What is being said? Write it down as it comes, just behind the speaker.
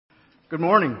Good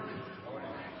morning.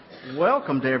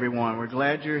 Welcome to everyone. We're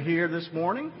glad you're here this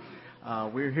morning.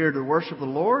 We're here to worship the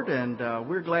Lord, and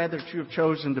we're glad that you have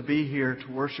chosen to be here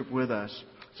to worship with us.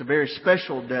 It's a very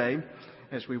special day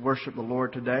as we worship the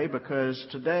Lord today, because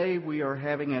today we are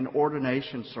having an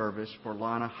ordination service for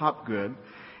Lonna Hopgood,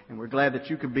 and we're glad that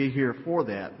you could be here for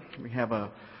that. We have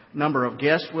a number of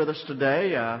guests with us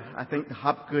today. I think the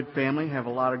Hopgood family have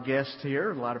a lot of guests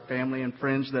here, a lot of family and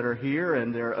friends that are here,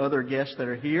 and there are other guests that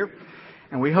are here.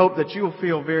 And we hope that you will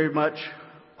feel very much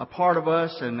a part of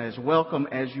us and as welcome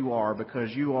as you are, because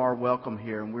you are welcome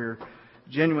here. And we're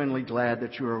genuinely glad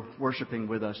that you are worshiping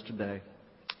with us today.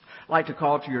 I'd like to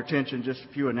call to your attention just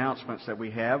a few announcements that we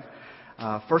have.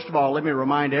 First of all, let me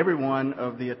remind everyone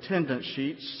of the attendance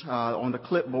sheets on the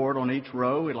clipboard on each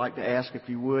row. We'd like to ask if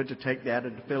you would to take that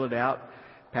and to fill it out,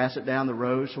 pass it down the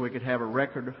row so we could have a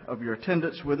record of your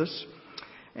attendance with us.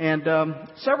 And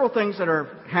several things that are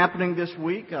happening this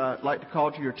week I'd like to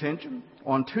call to your attention.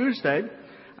 On Tuesday,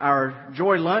 our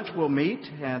Joy Lunch will meet.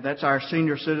 That's our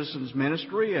senior citizens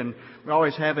ministry, and we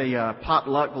always have a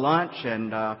potluck lunch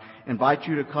and invite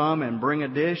you to come and bring a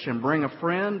dish and bring a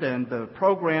friend. And the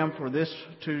program for this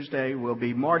Tuesday will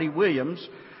be Marty Williams,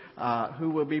 who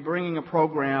will be bringing a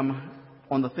program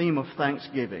on the theme of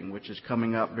Thanksgiving, which is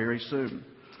coming up very soon.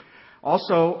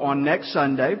 Also, on next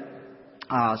Sunday,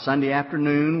 Sunday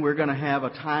afternoon, we're going to have a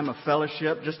time of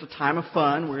fellowship, just a time of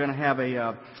fun. We're going to have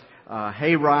a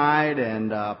hayride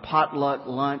and potluck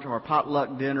lunch or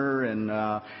potluck dinner, and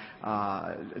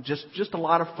just a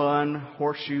lot of fun,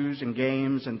 horseshoes and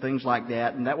games and things like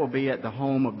that. And that will be at the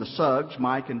home of the Suggs,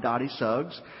 Mike and Dottie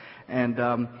Suggs. And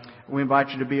we invite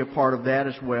you to be a part of that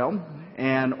as well.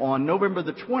 And on November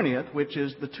the 20th, which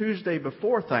is the Tuesday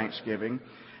before Thanksgiving,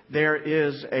 there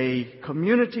is a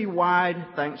community-wide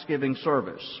Thanksgiving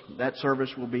service. That service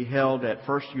will be held at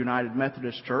First United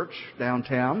Methodist Church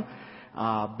downtown.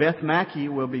 Beth Mackey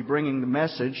will be bringing the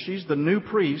message. She's the new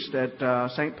priest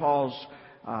at St. Paul's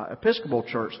Episcopal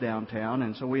Church downtown,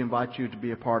 and so we invite you to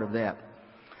be a part of that.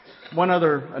 One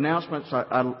other announcement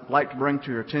I'd like to bring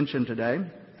to your attention today,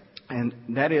 and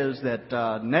that is that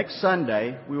next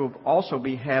Sunday we will also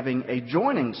be having a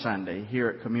joining Sunday here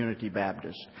at Community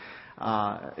Baptist.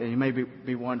 You may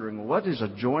be wondering, well, what is a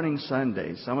joining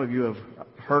Sunday? Some of you have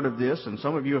heard of this, and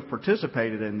some of you have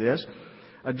participated in this.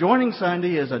 A joining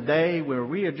Sunday is a day where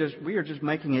we are just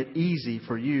making it easy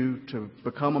for you to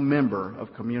become a member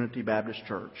of Community Baptist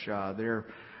Church. There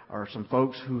are some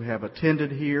folks who have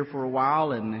attended here for a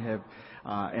while and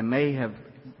may have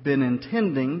been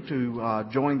intending to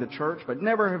join the church, but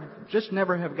never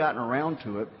have gotten around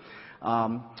to it.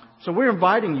 So we're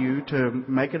inviting you to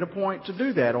make it a point to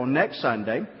do that on next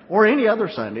Sunday or any other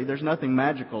Sunday. There's nothing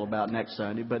magical about next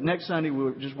Sunday, but next Sunday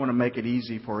we just want to make it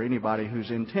easy for anybody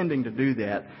who's intending to do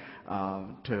that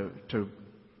to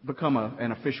become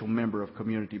an official member of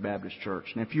Community Baptist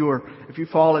Church. And if you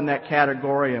fall in that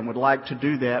category and would like to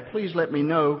do that, please let me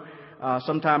know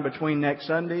sometime between next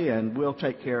Sunday, and we'll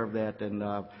take care of that and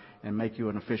make you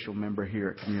an official member here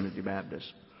at Community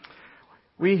Baptist.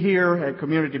 We here at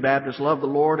Community Baptist love the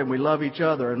Lord and we love each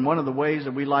other. And one of the ways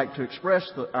that we like to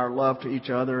express our love to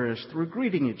each other is through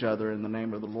greeting each other in the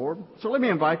name of the Lord. So let me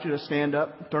invite you to stand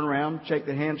up, turn around, shake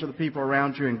the hands of the people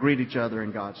around you, and greet each other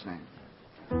in God's name.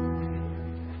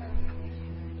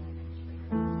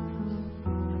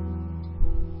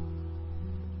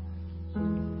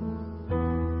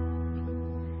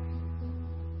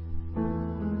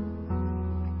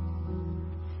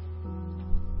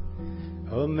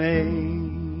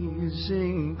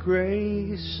 Amazing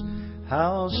grace,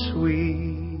 how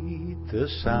sweet the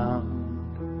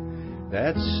sound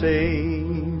that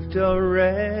saved a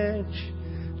wretch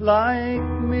like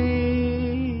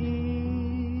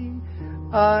me.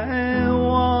 I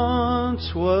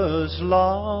once was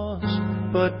lost,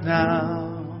 but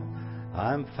now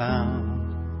I'm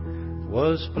found.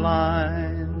 Was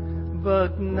blind,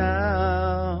 but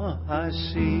now I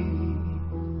see.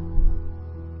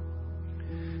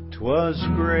 'Twas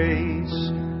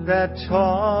grace that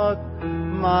taught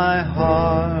my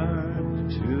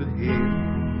heart to hear,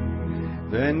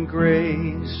 then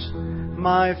grace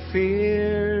my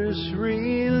fears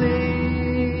relieved.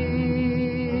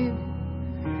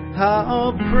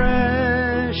 How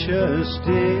precious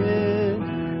did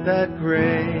that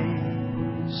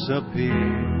grace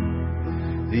appear,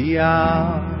 the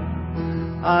hour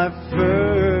I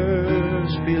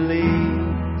first believed.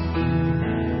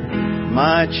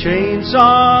 My chains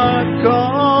are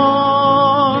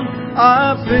gone,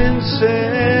 I've been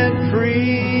set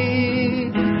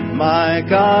free. My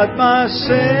God, my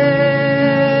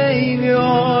Savior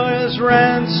has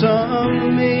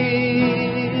ransomed me.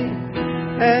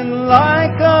 and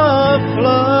like a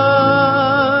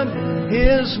flood,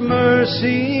 His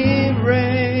mercy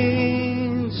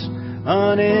reigns.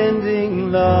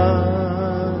 Unending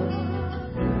love,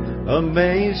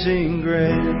 amazing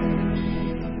grace.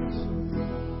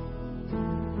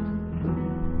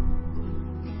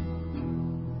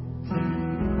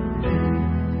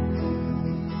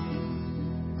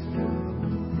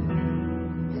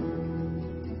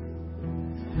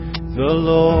 The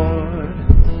Lord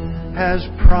has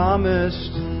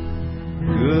promised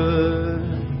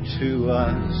good to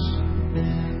us.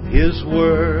 His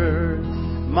word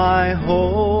my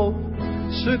hope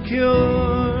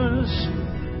secures.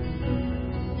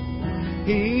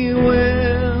 He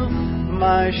will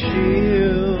my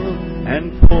shield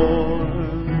and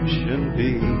portion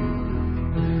be,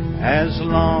 as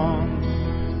long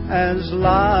as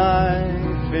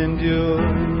life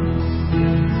endures.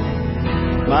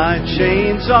 My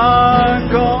chains are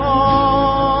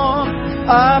gone,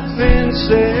 I've been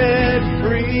set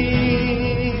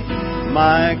free.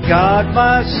 My God,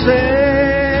 my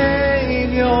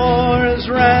Savior has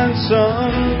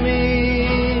ransomed me.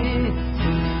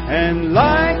 And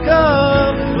like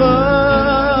a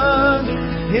flood,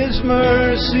 His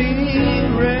mercy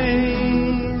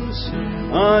reigns.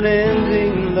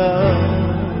 Unending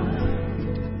love,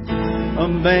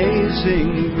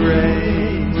 amazing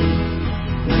grace.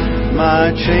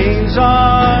 My chains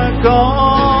are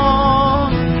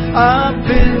gone, I've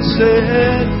been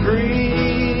set free.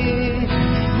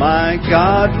 My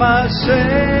God, my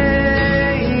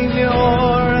Savior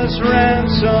has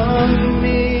ransomed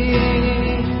me.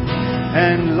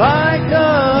 And like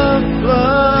a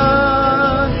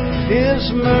flood, His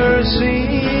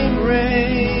mercy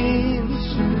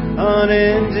reigns.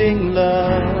 Unending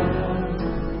love,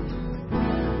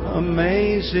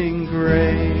 amazing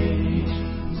grace.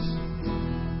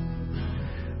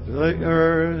 The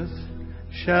earth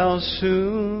shall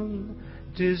soon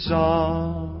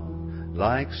dissolve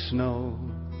like snow.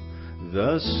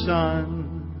 The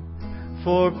sun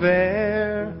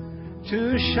forbear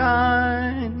to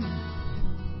shine.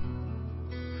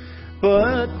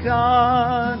 But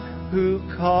God, who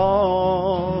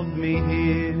called me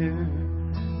here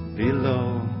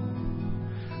below,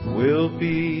 will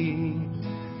be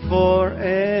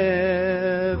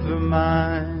forever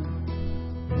mine.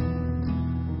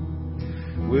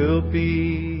 Will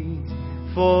be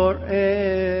forever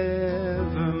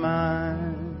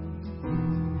mine.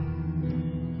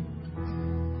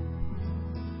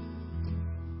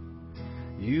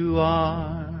 You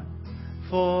are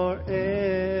forever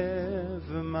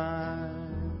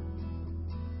mine.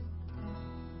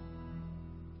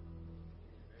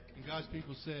 And God's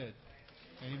people said,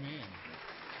 amen.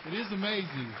 It is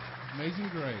amazing, amazing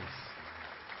grace.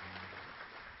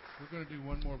 We're going to do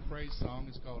one more praise song.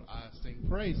 It's called I Sing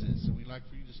Praises. And we'd like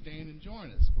for you to stand and join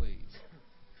us, please.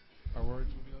 Our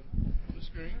words will be on the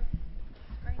screen.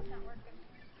 Screen's not working.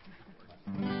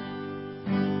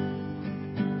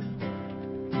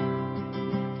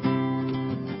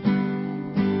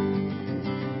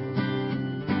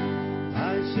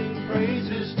 I sing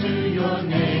praises to your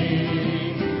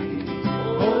name,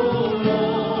 oh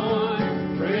Lord,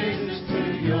 praises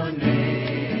to your name.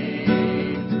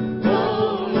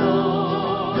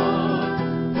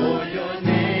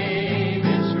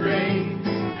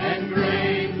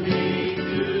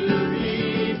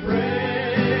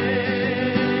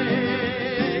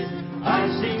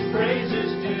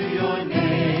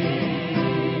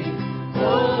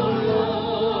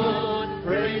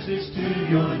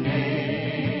 Your name.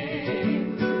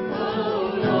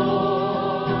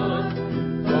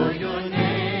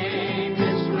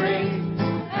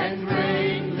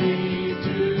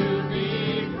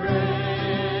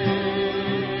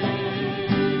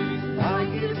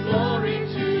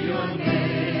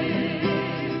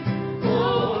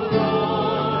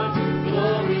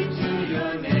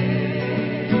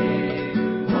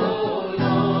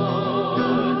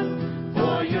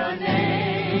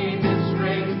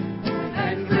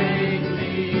 and great.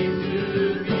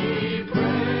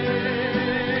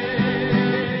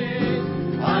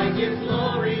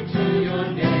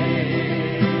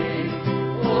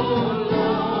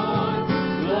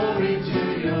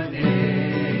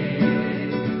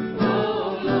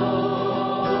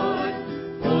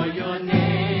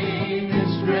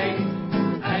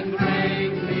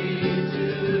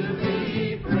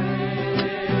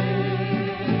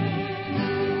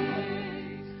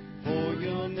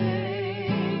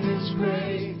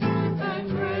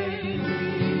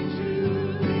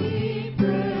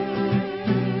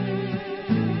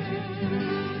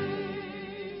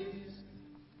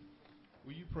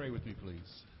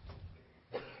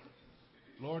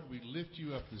 Lord, we lift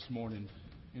you up this morning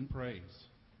in praise.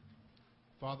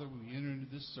 Father, we enter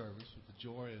into this service with the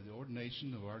joy of the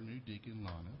ordination of our new deacon,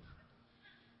 Lonna.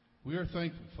 We are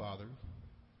thankful, Father,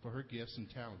 for her gifts and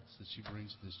talents that she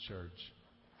brings to this church.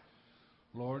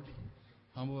 Lord,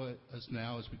 humble us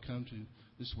now as we come to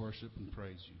this worship and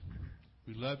praise you.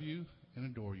 We love you and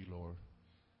adore you, Lord.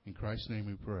 In Christ's name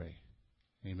we pray.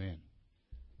 Amen.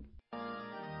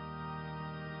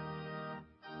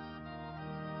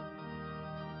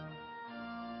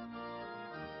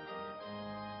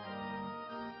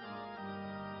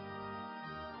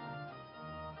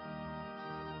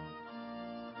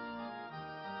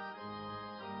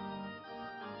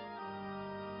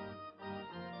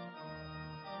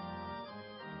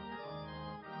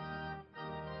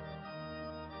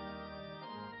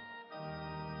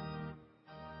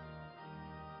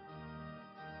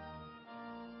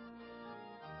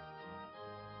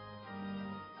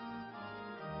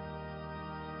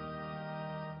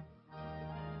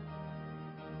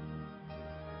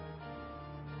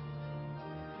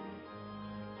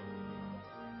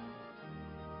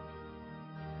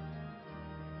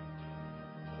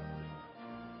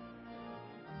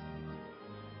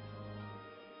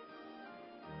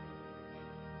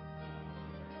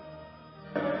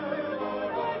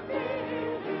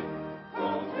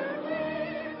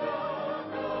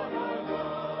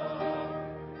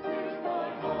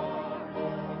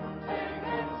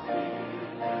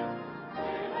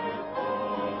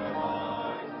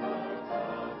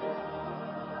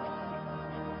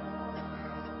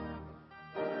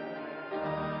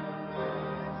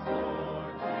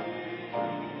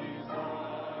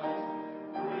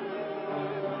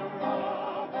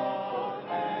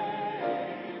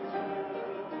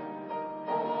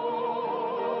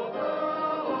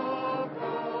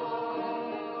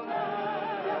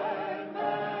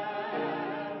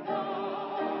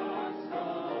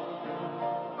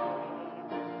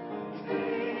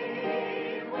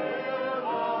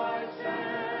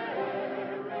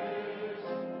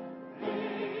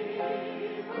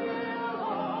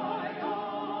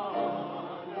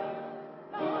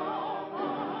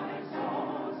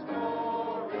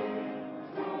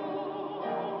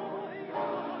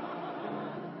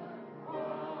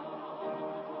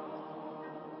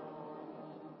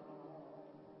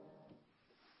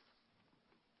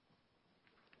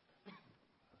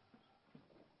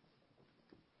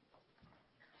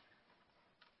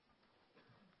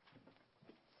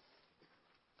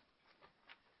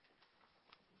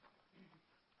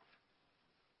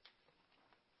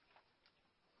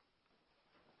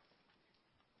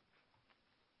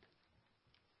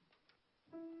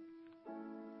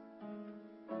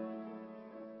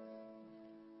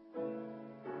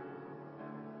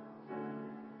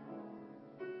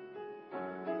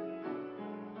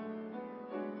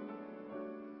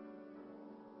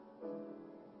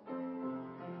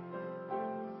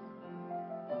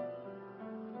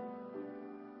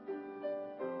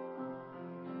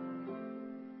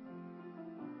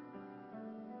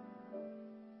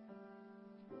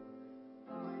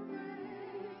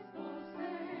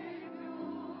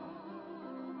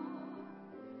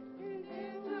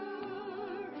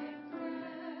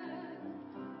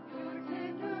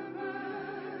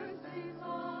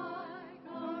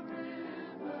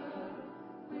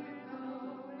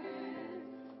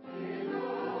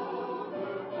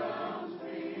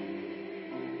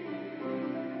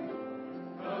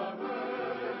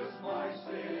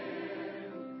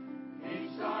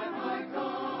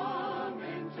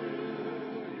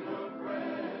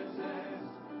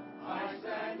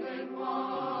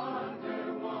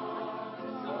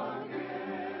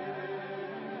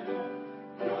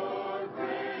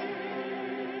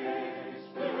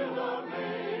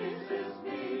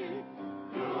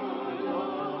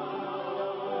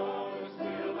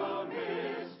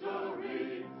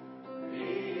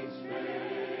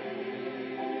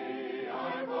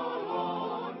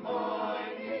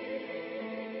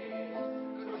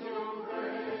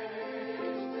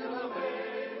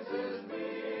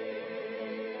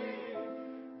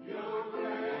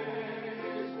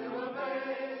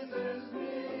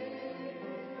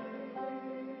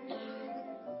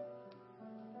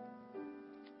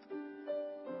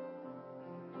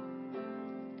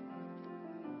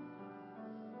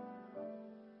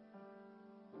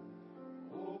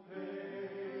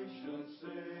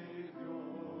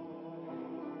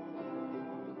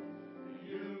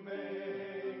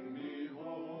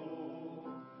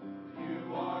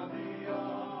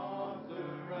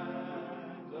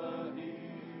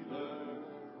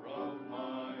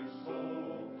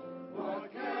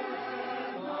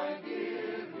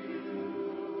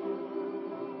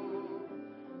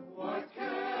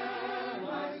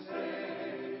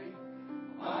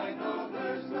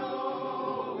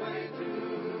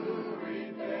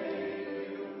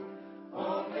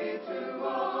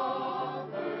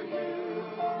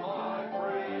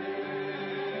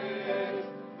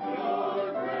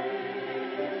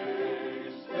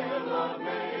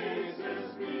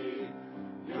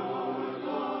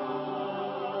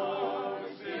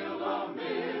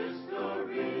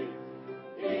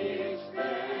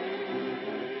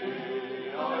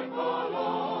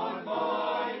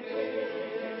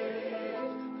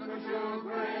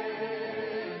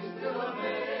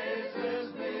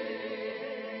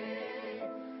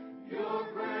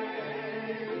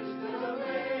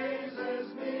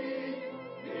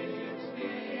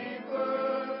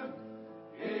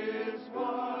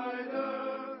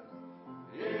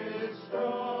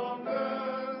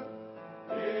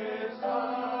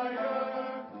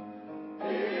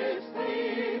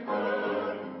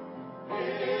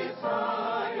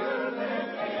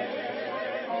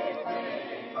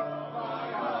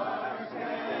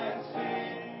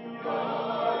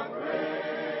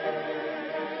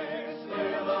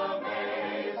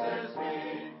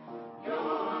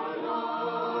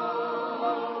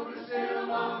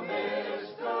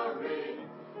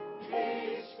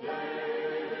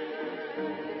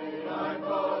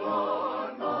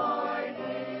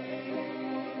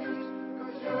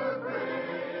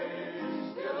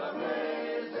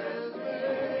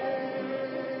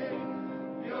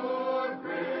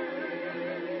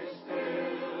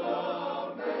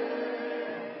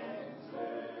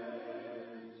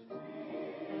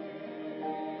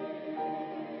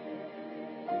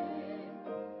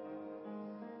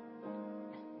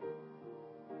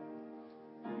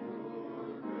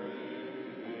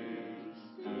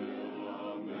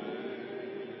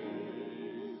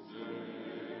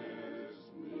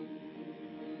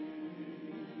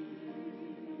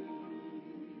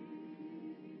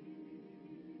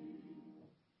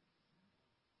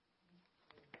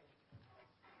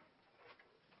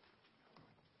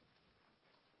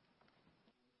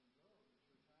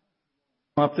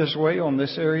 Up this way on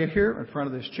this area here in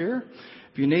front of this chair.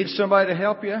 If you need somebody to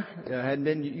help you, you hadn't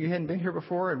been here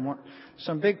before and want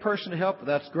some big person to help,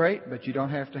 that's great, but you don't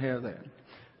have to have that.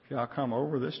 If y'all come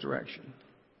over this direction.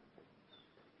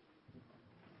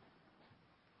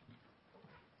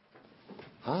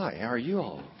 Hi, how are you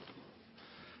all?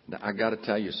 Now, I got to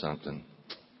tell you something.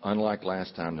 Unlike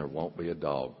last time, there won't be a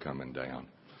dog coming down.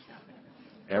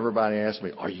 Everybody asked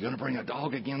me, are you going to bring a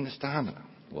dog again this time?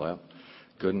 Well,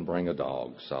 couldn't bring a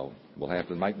dog, so we'll have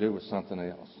to make do with something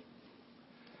else.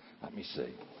 Let me see.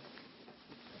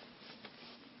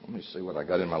 Let me see what I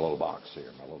got in my little box here,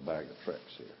 my little bag of tricks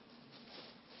here.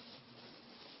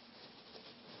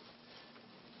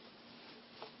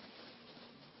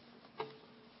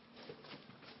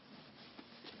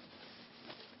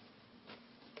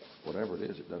 Whatever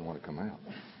it is, it doesn't want to come out.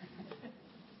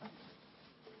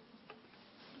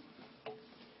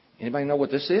 Anybody know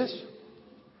what this is?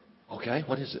 Okay,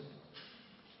 what is it?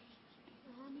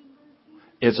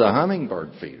 It's a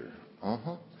hummingbird feeder.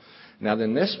 Now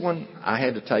then, this one I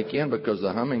had to take in because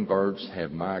the hummingbirds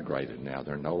have migrated now.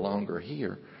 They're no longer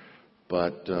here.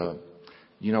 But,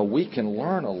 we can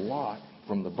learn a lot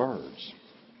from the birds.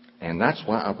 And that's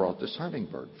why I brought this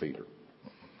hummingbird feeder.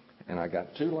 And I got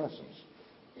 2 lessons,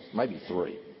 maybe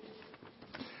 3.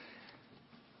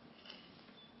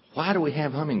 Why do we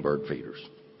have hummingbird feeders?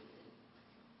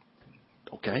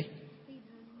 Okay.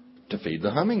 To feed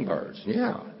the hummingbirds,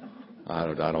 yeah.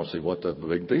 I don't see what the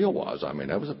big deal was. I mean,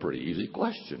 that was a pretty easy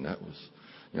question. That was,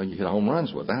 you hit home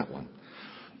runs with that one.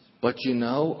 But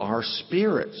our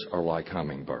spirits are like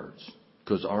hummingbirds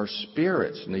because our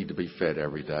spirits need to be fed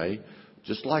every day,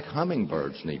 just like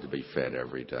hummingbirds need to be fed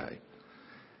every day.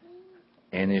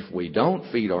 And if we don't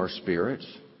feed our spirits,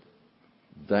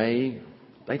 they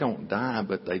don't die,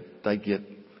 but they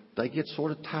get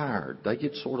sort of tired. They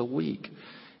get sort of weak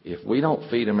if we don't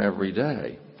feed them every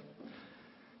day.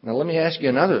 Now, let me ask you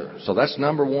another. So that's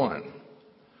number 1.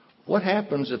 What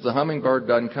happens if the hummingbird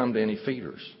doesn't come to any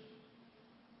feeders?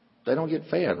 They don't get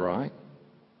fed, right?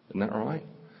 Isn't that right?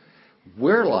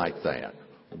 We're like that.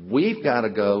 We've got to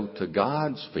go to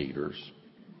God's feeders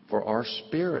for our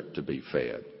spirit to be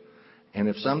fed. And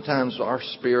if sometimes our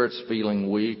spirit's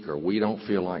feeling weak or we don't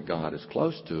feel like God is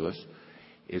close to us,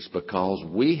 it's because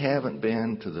we haven't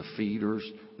been to the feeders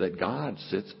that God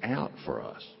sets out for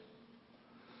us.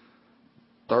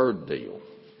 Third deal.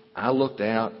 I looked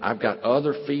out. I've got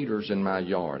other feeders in my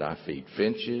yard. I feed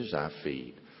finches. I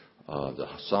feed the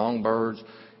songbirds.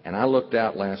 And I looked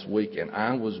out last week and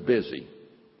I was busy.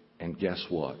 And guess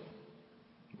what?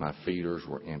 My feeders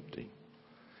were empty.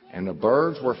 And the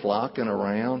birds were flocking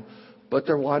around, but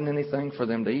there wasn't anything for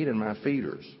them to eat in my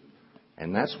feeders.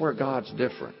 And that's where God's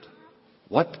different.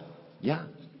 What? Yeah.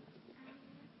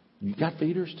 You got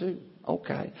feeders too?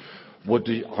 Okay. Well,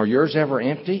 are yours ever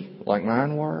empty like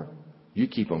mine were? You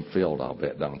keep them filled, I'll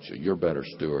bet, don't you? You're a better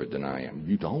steward than I am.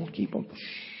 You don't keep them?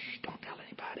 Shh, don't tell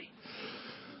anybody.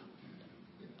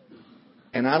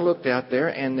 And I looked out there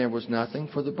and there was nothing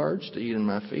for the birds to eat in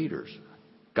my feeders.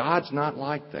 God's not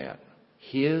like that.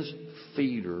 His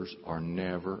feeders are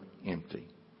never empty.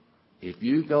 If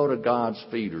you go to God's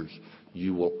feeders,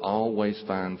 you will always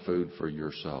find food for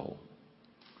your soul.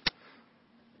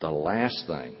 The last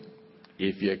thing,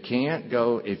 if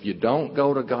you don't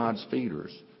go to God's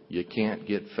feeders, you can't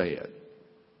get fed.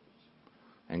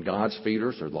 And God's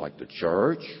feeders are like the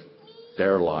church.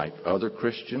 They're like other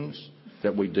Christians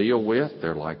that we deal with.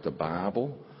 They're like the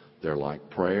Bible. They're like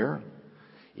prayer.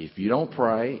 If you don't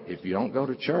pray, if you don't go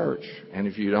to church, and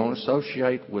if you don't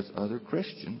associate with other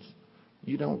Christians,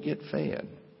 you don't get fed.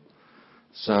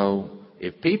 So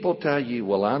if people tell you,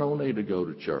 well, I don't need to go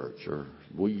to church, or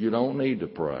well, you don't need to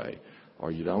pray,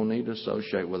 or you don't need to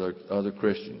associate with other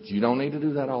Christians, you don't need to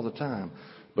do that all the time.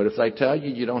 But if they tell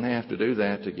you don't have to do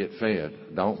that to get fed,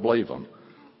 don't believe them,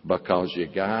 because you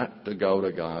got to go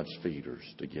to God's feeders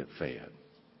to get fed.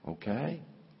 Okay?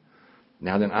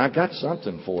 Now then, I got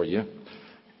something for you.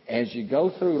 As you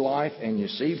go through life and you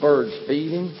see birds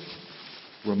feeding,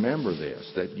 remember this,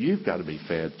 that you've got to be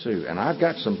fed too. And I've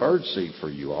got some bird seed for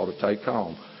you all to take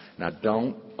home. Now,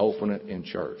 don't open it in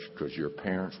church because your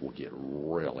parents will get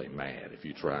really mad if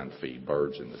you try and feed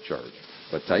birds in the church.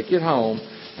 But take it home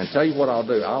and tell you what I'll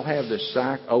do. I'll have this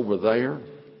sack over there.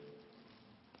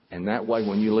 And that way,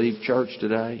 when you leave church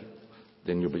today,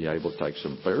 then you'll be able to take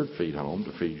some bird feed home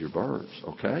to feed your birds.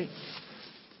 Okay?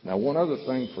 Now, one other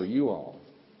thing for you all.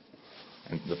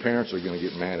 And the parents are going to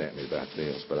get mad at me about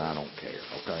this, but I don't care,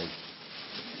 okay?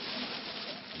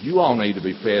 You all need to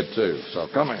be fed too. So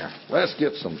come here. Let's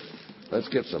get some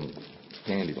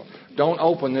candy. Don't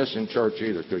open this in church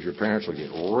either because your parents will get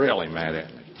really mad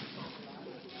at me.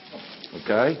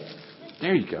 Okay?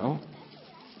 There you go.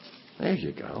 There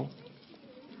you go.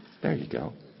 There you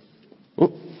go.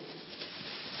 Whoop.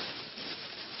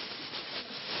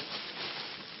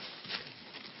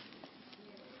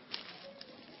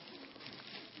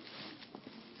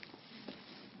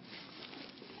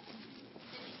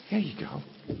 There you go.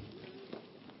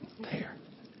 There.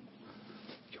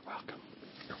 You're welcome.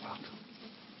 You're welcome.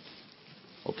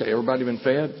 Okay, everybody been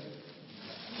fed?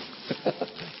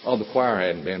 Oh, the choir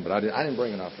hadn't been, but I didn't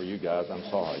bring enough for you guys. I'm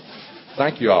sorry.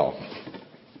 Thank you all.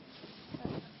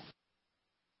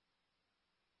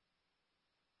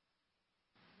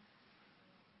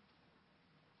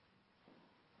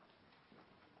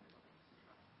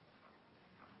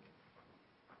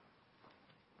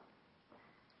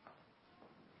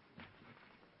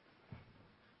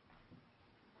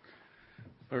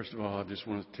 First of all, I just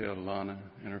want to tell Lonna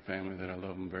and her family that I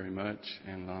love them very much.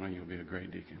 And Lonna, you'll be a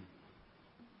great deacon.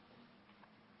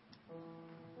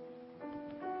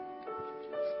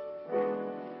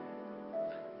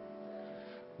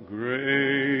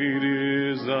 Great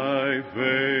is thy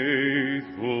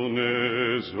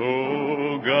faithfulness,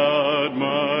 O God,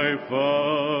 my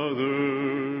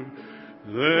Father.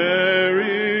 There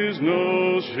is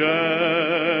no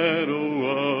shadow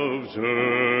of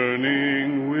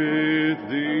turning with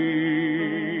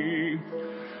thee.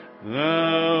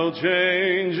 Thou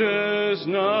changest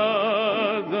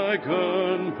not, thy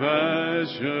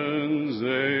compassions,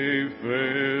 they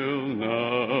fail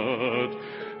not.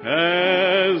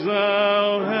 As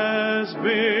thou hast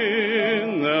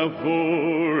been, thou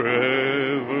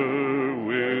forever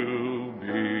will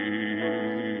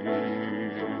be.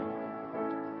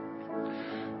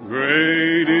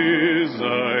 Great is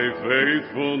thy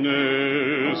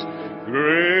faithfulness,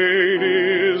 great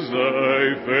is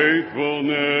thy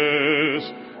faithfulness.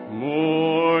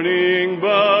 Morning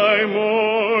by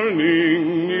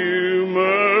morning, new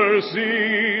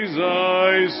mercies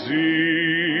I see.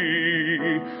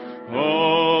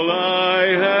 All I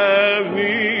have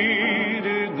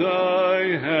needed, thy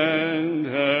hand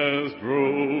hath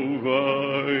provided.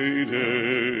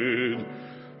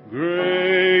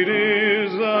 Great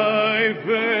is thy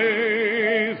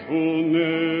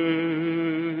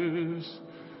faithfulness,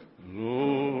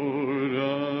 Lord,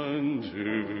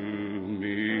 unto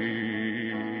me.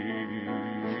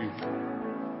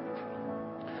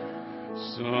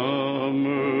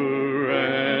 Summer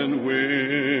and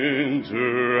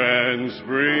winter and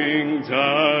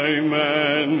springtime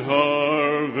and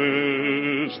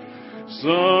harvest,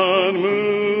 sun,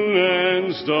 moon,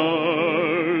 and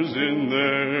stars in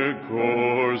their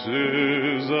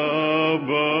courses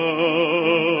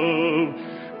above,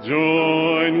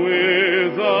 join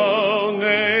with all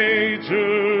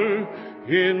nature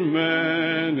in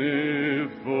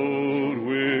manifold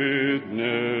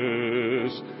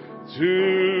witness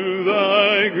to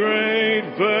thy great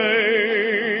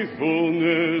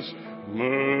faithfulness,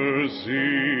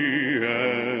 mercy,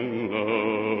 and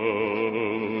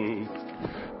love.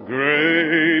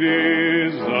 Great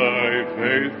is thy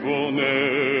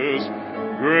faithfulness,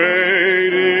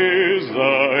 great is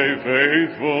thy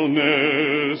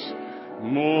faithfulness.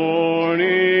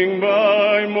 Morning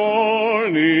by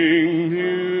morning,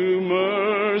 new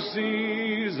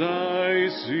mercies I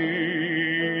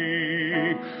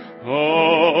see.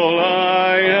 All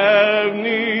I have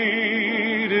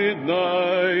needed,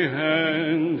 thy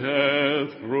hand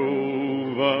hath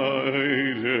provided.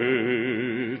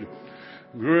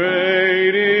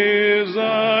 Great is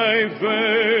thy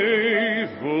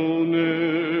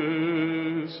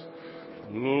faithfulness,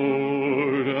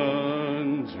 Lord,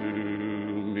 unto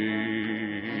me.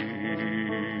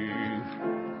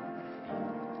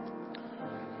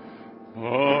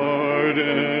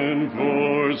 Pardon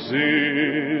for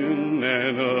sin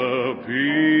and a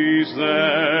peace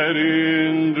that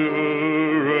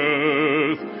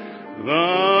endureth,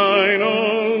 thine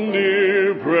own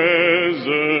dear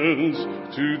presence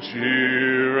to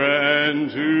cheer and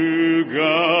to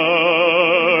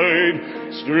guide,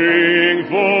 strength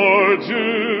for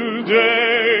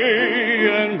today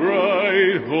and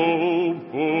bright hope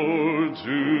for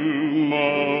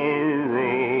tomorrow.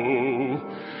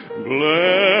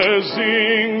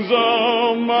 Blessings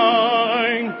all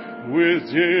mine with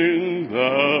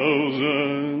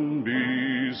 10,000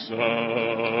 beside.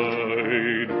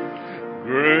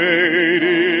 Great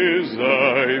is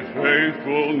thy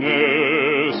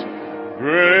faithfulness,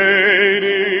 great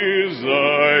is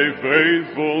thy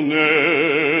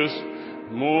faithfulness.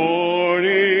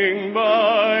 Morning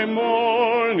by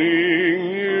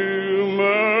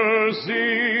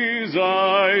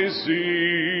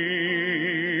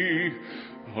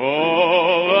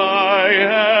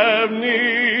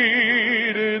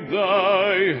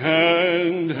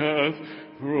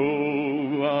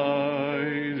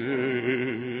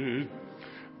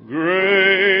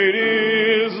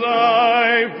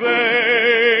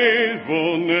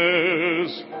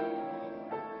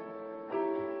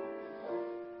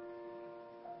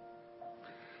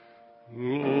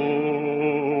Lord,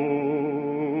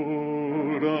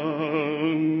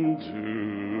 unto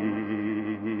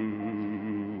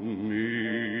me.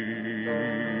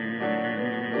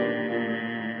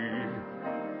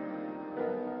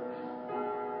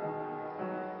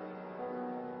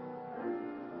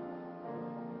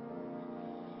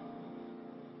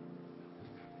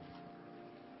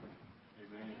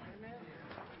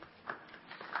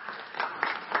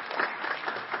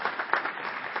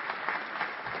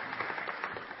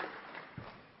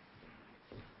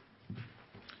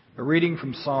 A reading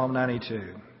from Psalm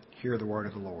 92. Hear the word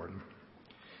of the Lord.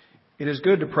 It is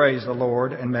good to praise the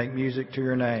Lord and make music to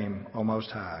your name, O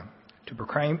Most High, to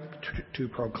proclaim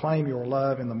your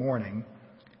love in the morning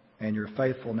and your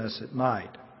faithfulness at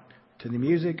night, to the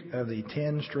music of the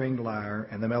 10-stringed lyre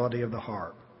and the melody of the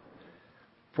harp.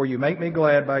 For you make me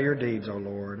glad by your deeds, O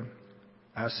Lord.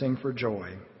 I sing for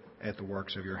joy at the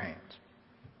works of your hands.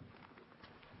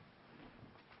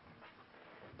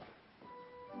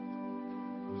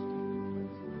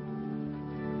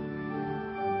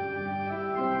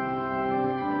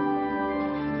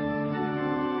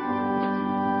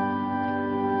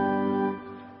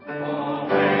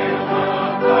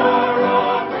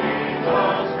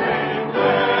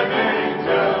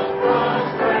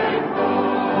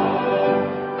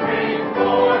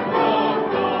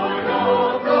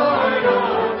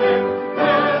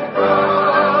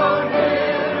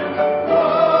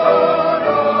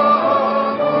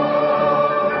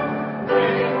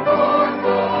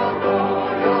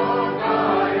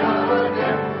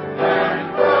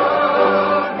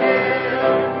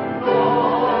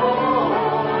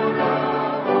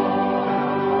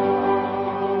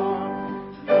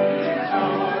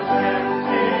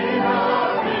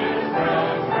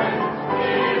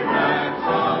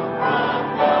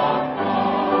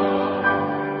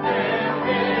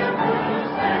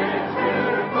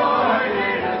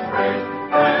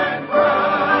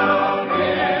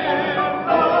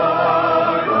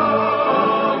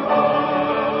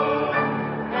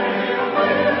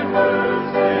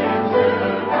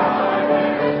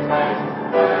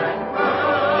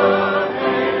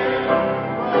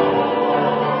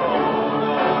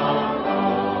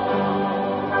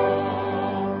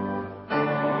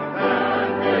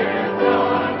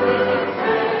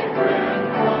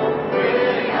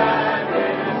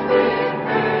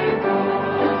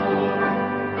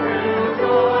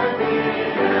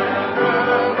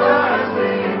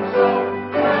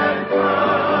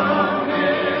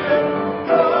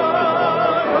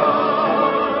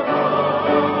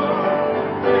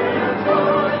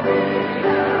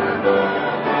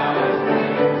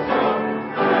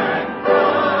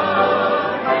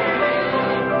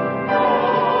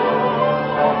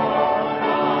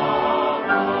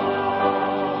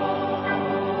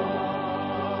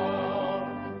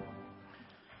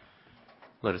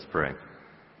 Let us pray.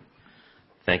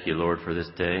 Thank you, Lord, for this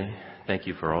day. Thank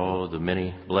you for all the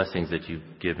many blessings that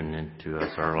you've given into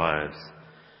us, our lives.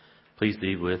 Please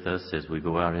be with us as we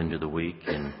go out into the week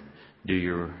and do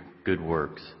your good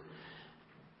works.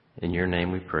 In your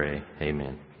name we pray.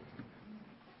 Amen.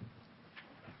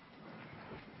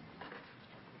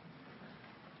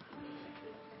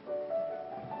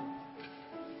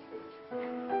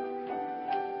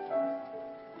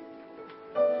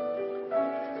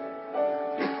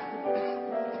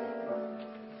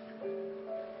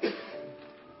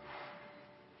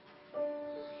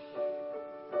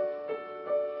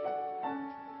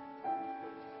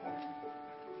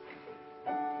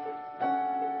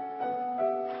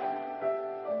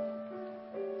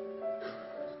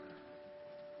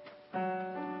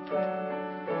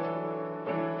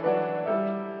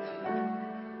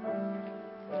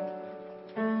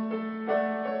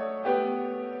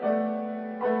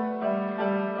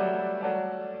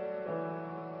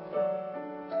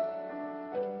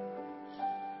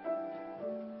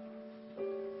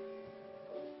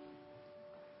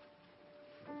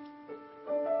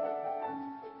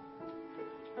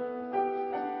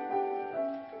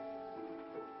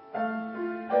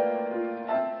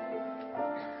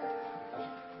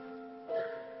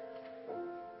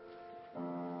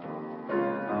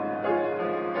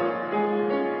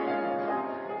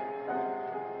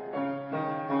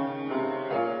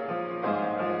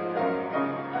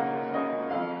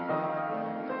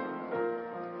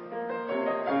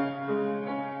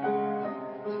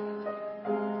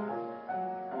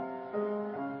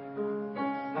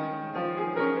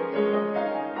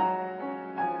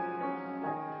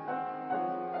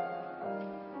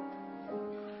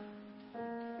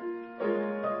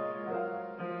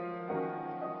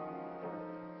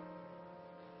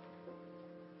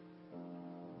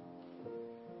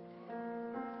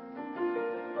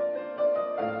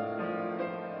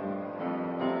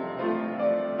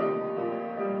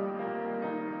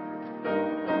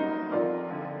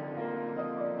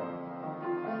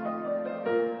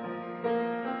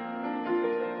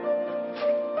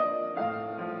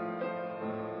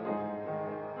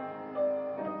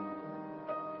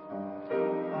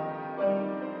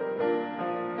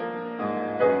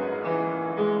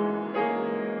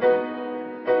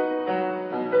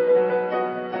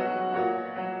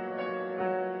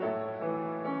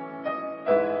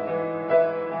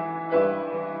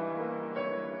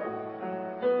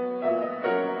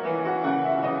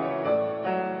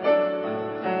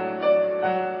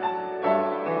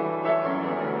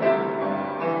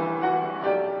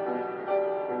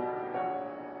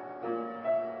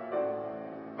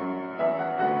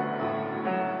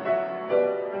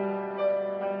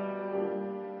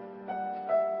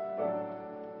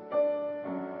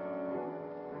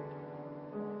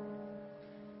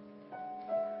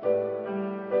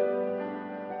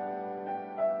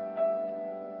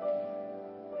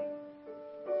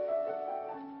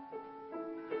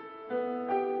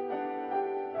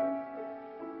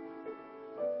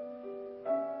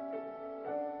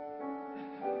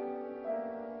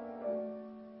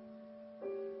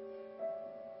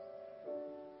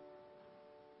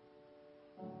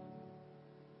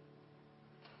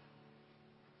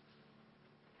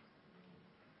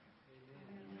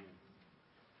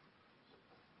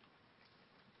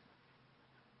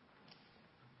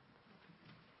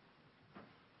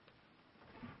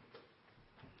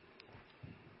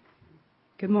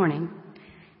 Good morning.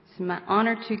 It's my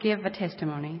honor to give a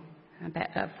testimony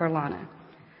for Lonna.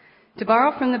 To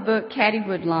borrow from the book Caddy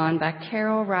Woodlawn by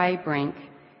Carol Ray Brink,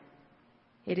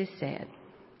 it is said,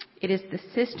 "It is the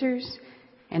sisters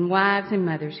and wives and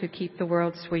mothers who keep the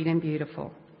world sweet and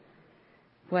beautiful.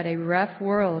 What a rough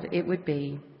world it would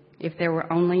be if there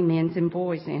were only men and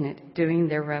boys in it doing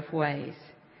their rough ways.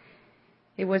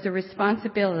 It was a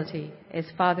responsibility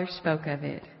as Father spoke of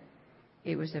it.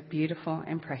 It was a beautiful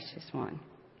and precious one."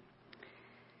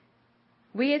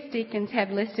 We as deacons have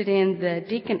listed in the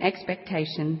deacon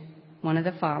expectation one of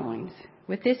the followings.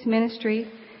 With this ministry,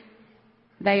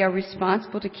 they are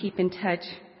responsible to keep in touch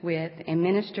with and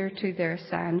minister to their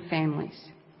assigned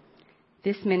families.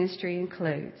 This ministry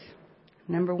includes,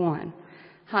 number 1,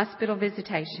 hospital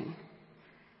visitation.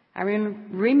 I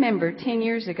remember 10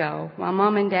 years ago, while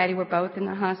Mom and Daddy were both in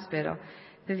the hospital,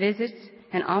 the visits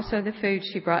and also the food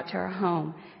she brought to our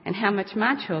home and how much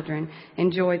my children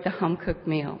enjoyed the home-cooked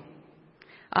meal.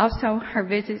 Also, her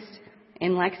visits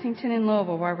in Lexington and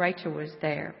Louisville while Rachel was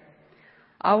there.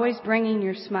 Always bringing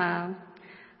your smile,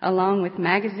 along with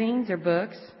magazines or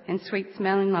books and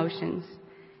sweet-smelling lotions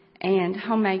and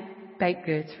homemade baked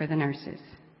goods for the nurses.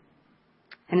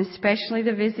 And especially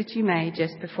the visit you made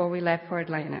just before we left for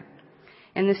Atlanta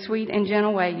and the sweet and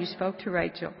gentle way you spoke to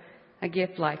Rachel, a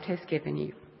gift life has given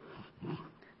you.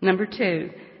 Number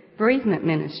 2, bereavement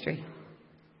ministry.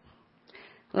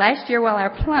 Last year, while our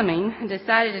plumbing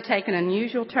decided to take an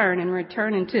unusual turn and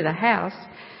return into the house,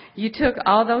 you took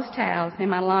all those towels in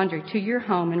my laundry to your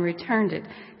home and returned it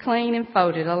clean and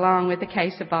folded along with a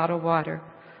case of bottled water,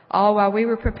 all while we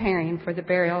were preparing for the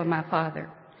burial of my father.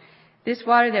 This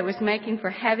water that was making for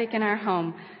havoc in our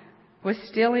home was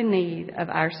still in need of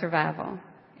our survival,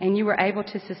 and you were able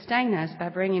to sustain us by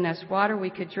bringing us water we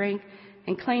could drink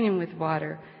and cleaning with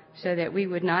water so that we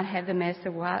would not have the mess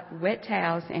of wet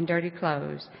towels and dirty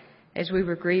clothes as we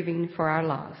were grieving for our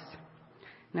loss.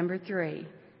 Number 3,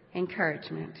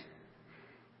 encouragement.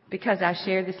 Because I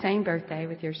share the same birthday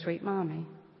with your sweet mommy,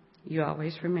 you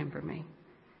always remember me.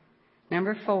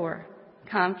 Number 4,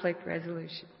 conflict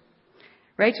resolution.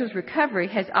 Rachel's recovery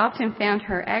has often found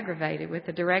her aggravated with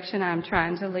the direction I'm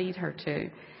trying to lead her to,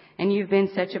 and you've been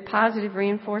such a positive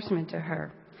reinforcement to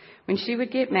her. When she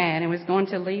would get mad and was going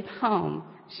to leave home,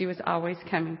 she was always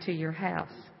coming to your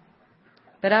house.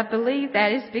 But I believe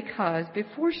that is because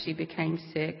before she became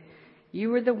sick, you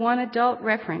were the one adult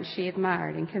reference she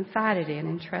admired and confided in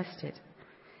and trusted,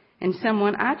 and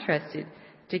someone I trusted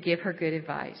to give her good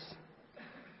advice.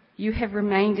 You have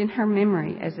remained in her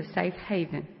memory as a safe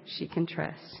haven she can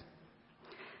trust.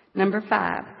 Number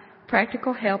 5,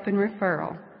 practical help and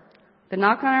referral. The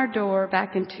knock on our door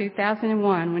back in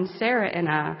 2001 when Sarah and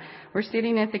I were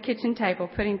sitting at the kitchen table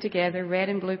putting together red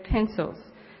and blue pencils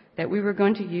that we were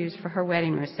going to use for her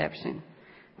wedding reception.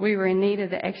 We were in need of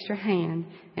the extra hand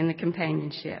and the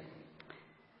companionship.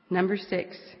 Number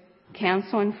 6,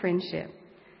 counsel and friendship.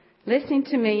 Listening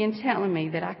to me and telling me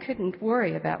that I couldn't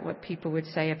worry about what people would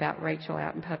say about Rachel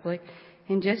out in public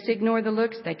and just ignore the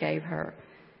looks they gave her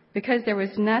because there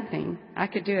was nothing I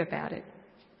could do about it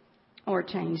or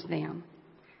change them.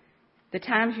 The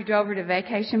times you drove her to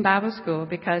Vacation Bible School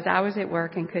because I was at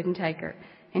work and couldn't take her,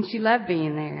 and she loved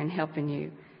being there and helping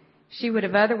you. She would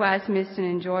have otherwise missed an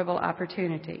enjoyable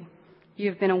opportunity.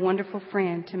 You have been a wonderful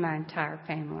friend to my entire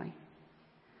family.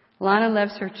 Lonna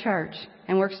loves her church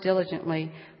and works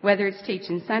diligently, whether it's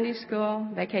teaching Sunday school,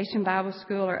 Vacation Bible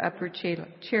School, or upward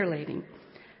cheerleading,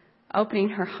 opening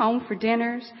her home for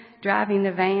dinners, driving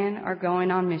the van, or going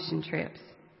on mission trips.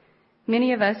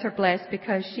 Many of us are blessed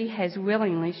because she has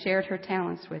willingly shared her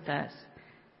talents with us.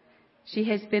 She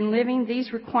has been living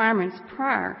these requirements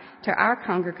prior to our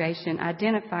congregation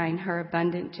identifying her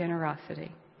abundant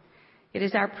generosity. It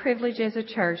is our privilege as a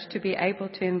church to be able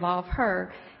to involve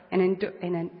her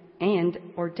and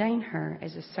ordain her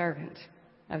as a servant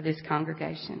of this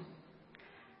congregation.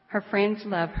 Her friends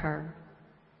love her.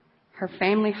 Her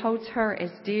family holds her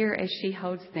as dear as she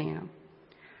holds them.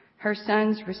 Her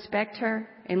sons respect her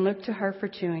and look to her for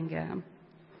chewing gum.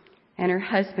 And her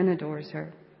husband adores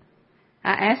her.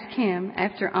 I asked him,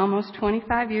 after almost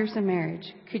 25 years of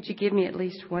marriage, could you give me at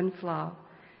least one flaw?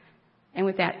 And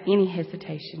without any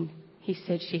hesitation, he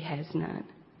said she has none.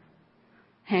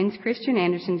 Hans Christian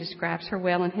Andersen describes her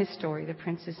well in his story, The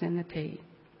Princess and the Pea.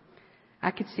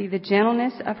 I could see the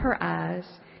gentleness of her eyes,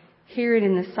 hear it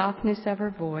in the softness of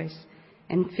her voice,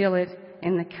 and feel it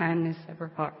in the kindness of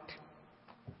her heart.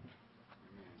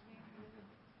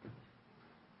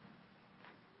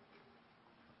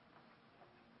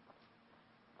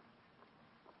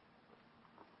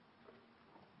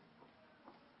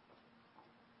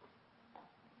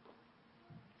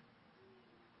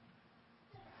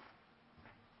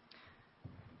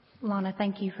 Lonna,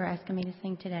 thank you for asking me to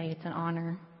sing today. It's an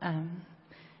honor.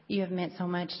 You have meant so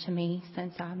much to me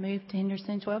since I moved to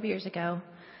Henderson 12 years ago.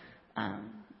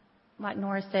 Like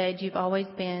Nora said, you've always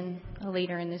been a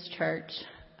leader in this church.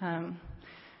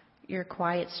 Your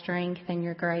quiet strength and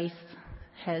your grace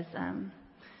has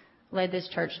led this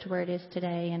church to where it is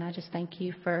today. And I just thank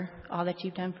you for all that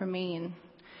you've done for me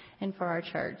and for our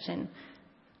church. And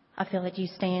I feel that you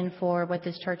stand for what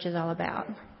this church is all about.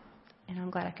 And I'm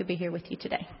glad I could be here with you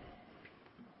today.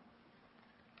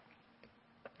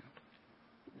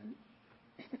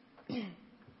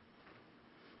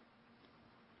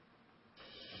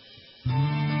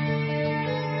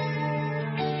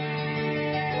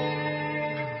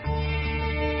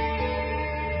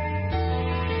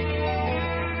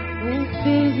 With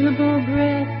visible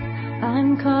breath,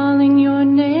 I'm calling your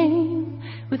name.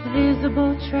 With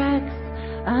visible tracks,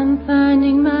 I'm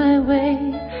finding my way.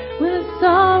 With a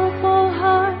sorrowful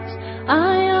heart,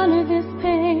 I honor this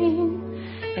pain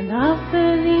and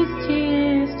offer these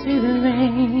tears to the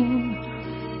rain.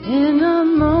 In a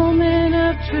moment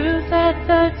of truth at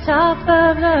the top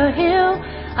of the hill,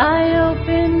 I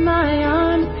open my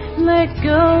arms, let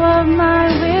go of my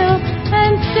will,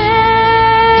 and stand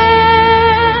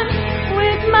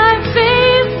with my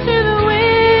face to the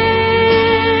wind,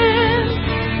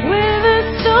 with a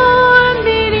storm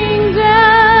beating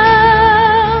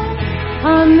down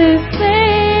on this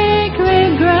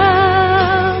sacred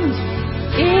ground.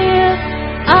 If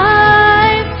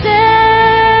I stand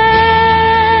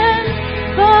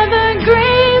for the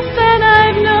grace that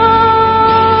I've known,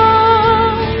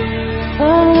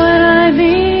 for what I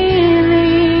believe,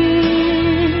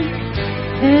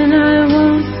 then I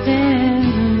won't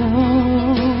stand alone.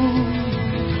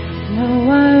 No,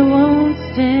 I won't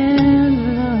stand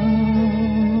alone.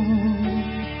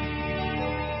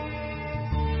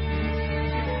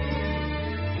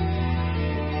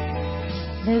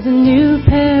 There's a new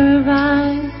pair of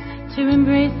eyes to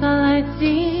embrace all I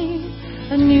see,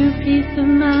 a new peace of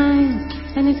mind,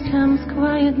 and it comes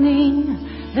quietly.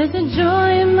 There's a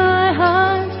joy in my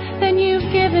heart that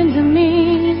you've given to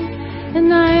me,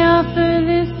 and I offer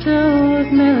this soul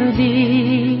of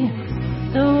melody.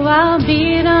 So I'll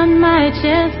beat on my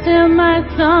chest till my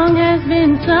song has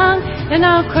been sung, and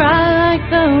I'll cry like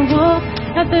the wolf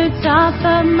at the top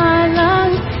of my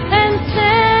lungs, and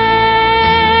stand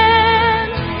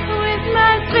with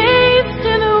my face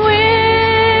to the wind,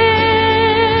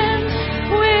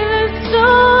 with a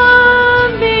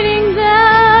storm beating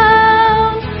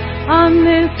down on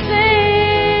this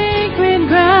sacred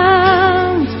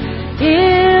ground.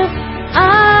 If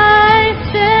I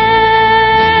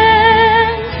stand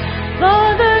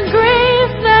for the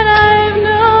grace that I've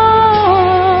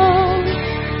known,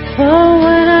 for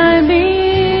what I believe,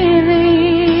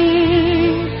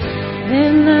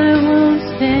 then I won't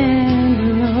stand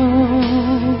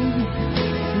alone.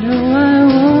 No, I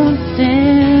won't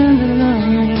stand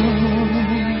alone.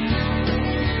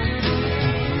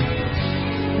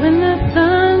 When the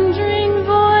thundering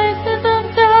voices of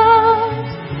doubt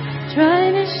try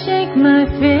to shake my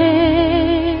faith,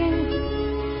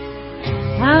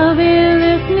 I'll be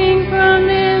listening from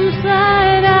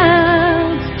inside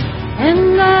out,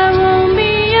 and I won't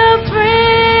be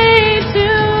afraid to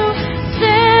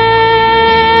stand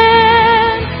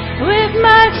with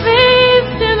my face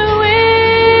to the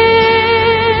wind,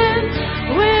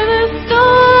 with a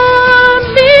storm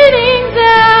beating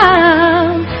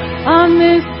down on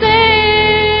this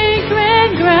sacred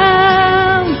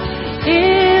ground.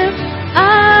 If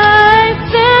I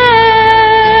stand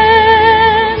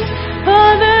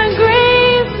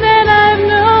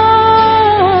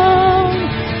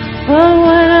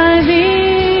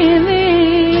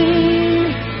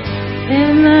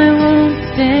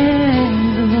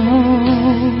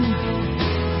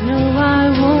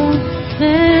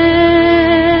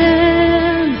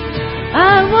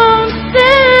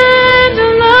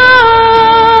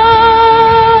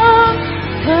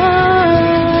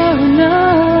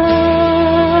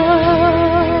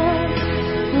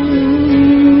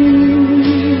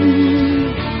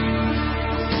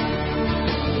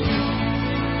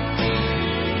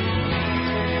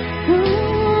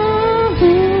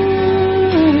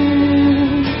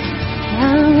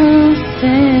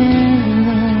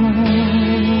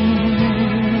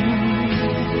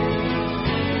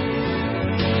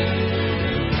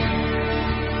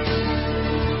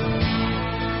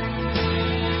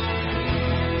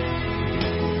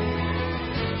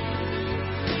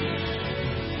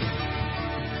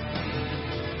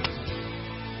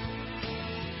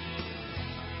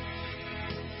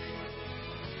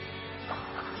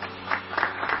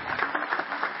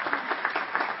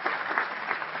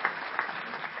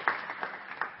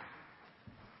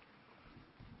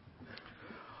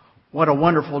What a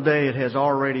wonderful day it has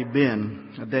already been.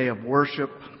 A day of worship,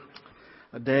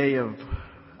 a day of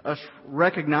us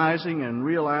recognizing and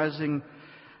realizing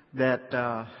that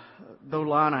though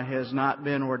Lonna has not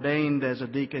been ordained as a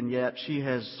deacon yet, she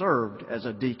has served as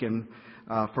a deacon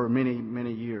for many,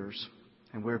 many years.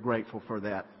 And we're grateful for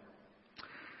that.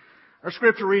 Our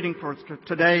scripture reading for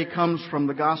today comes from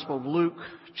the Gospel of Luke,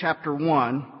 chapter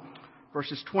 1,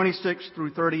 verses 26 through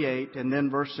 38, and then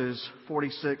verses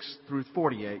 46 through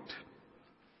 48.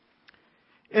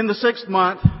 In the 6th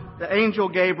month, the angel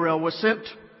Gabriel was sent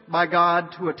by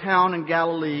God to a town in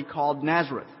Galilee called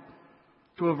Nazareth,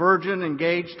 to a virgin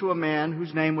engaged to a man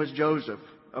whose name was Joseph,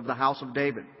 of the house of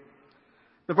David.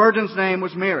 The virgin's name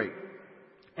was Mary.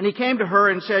 And he came to her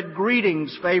and said,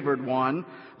 "Greetings, favored one,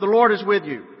 the Lord is with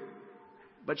you."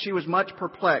 But she was much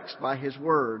perplexed by his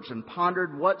words and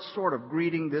pondered what sort of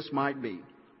greeting this might be.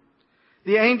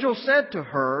 The angel said to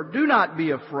her, "Do not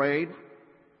be afraid.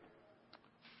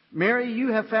 Mary,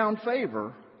 you have found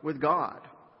favor with God.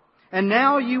 And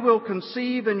now you will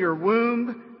conceive in your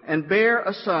womb and bear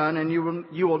a son, and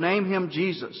you will name him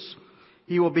Jesus.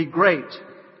 He will be great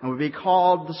and will be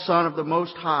called the Son of the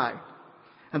Most High.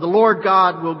 And the Lord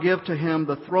God will give to him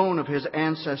the throne of his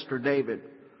ancestor David.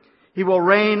 He will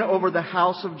reign over the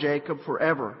house of Jacob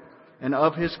forever, and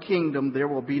of his kingdom there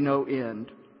will be no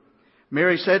end."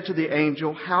 Mary said to the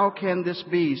angel, "How can this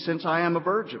be, since I am a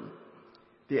virgin?"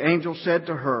 The angel said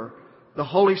to her, "The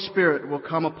Holy Spirit will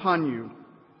come upon you,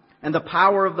 and the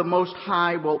power of the Most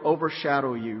High will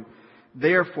overshadow you.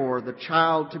 Therefore, the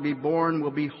child to be born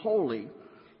will be holy.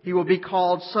 He will be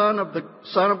called Son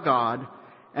of God.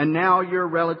 And now your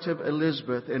relative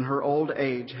Elizabeth, in her old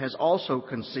age, has also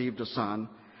conceived a son.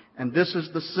 And this is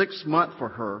the 6th month for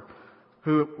her,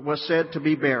 who was said to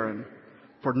be barren.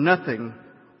 For nothing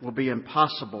will be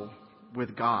impossible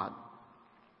with God.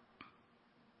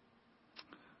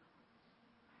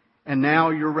 And now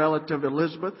your relative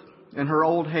Elizabeth, in her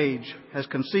old age, has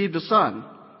conceived a son.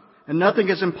 And nothing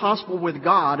is impossible with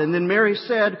God." And then Mary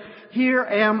said, "Here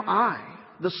am I,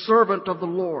 the servant of the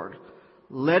Lord.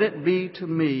 Let it be to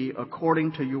me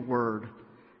according to your word."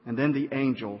 And then the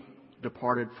angel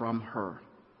departed from her.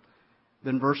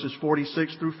 Then verses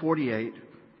 46 through 48.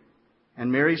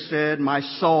 And Mary said, "My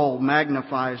soul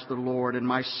magnifies the Lord, and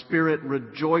my spirit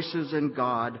rejoices in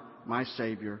God, my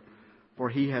Savior, for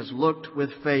he has looked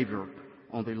with favor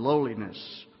on the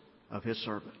lowliness of his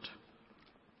servant."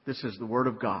 This is the word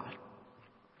of God.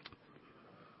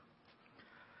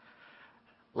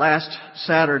 Last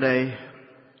Saturday,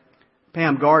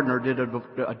 Pam Gardner did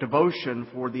a devotion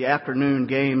for the afternoon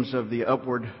games of the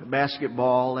Upward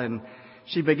basketball, and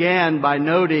she began by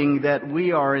noting that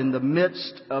we are in the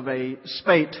midst of a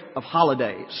spate of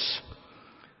holidays.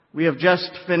 We have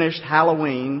just finished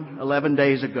Halloween 11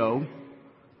 days ago.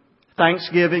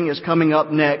 Thanksgiving is coming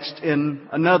up next in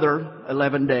another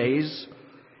 11 days,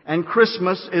 and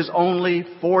Christmas is only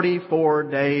 44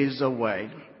 days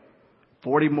away.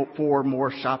 44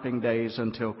 more shopping days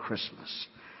until Christmas.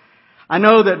 I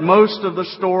know that most of the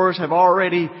stores have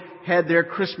already had their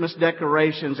Christmas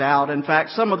decorations out. In fact,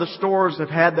 some of the stores have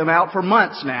had them out for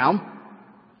months now.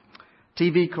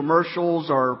 TV commercials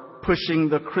are pushing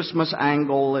the Christmas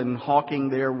angle and hawking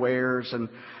their wares. And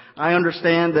I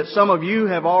understand that some of you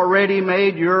have already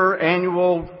made your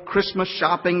annual Christmas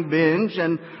shopping binge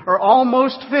and are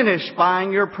almost finished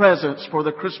buying your presents for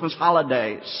the Christmas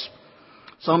holidays.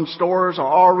 Some stores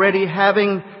are already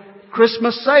having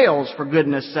Christmas sales, for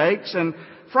goodness sakes. And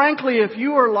frankly, if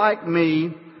you are like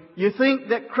me, you think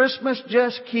that Christmas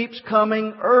just keeps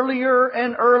coming earlier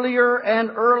and earlier and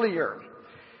earlier.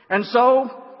 And so,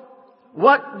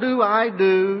 what do I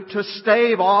do to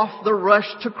stave off the rush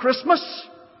to Christmas?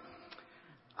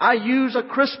 I use a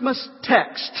Christmas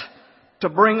text to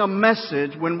bring a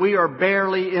message when we are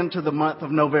barely into the month of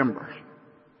November.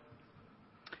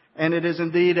 And it is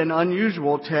indeed an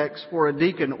unusual text for a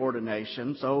deacon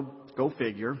ordination, so go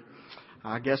figure.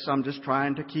 I guess I'm just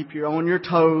trying to keep you on your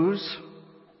toes.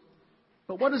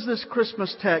 But what does this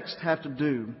Christmas text have to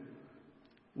do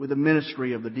with the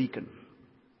ministry of the deacon?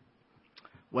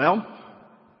 Well,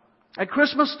 at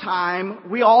Christmas time,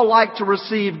 we all like to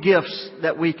receive gifts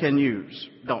that we can use,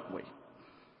 don't we?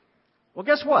 Well,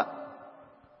 guess what?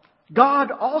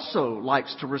 God also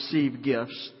likes to receive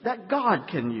gifts that God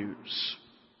can use.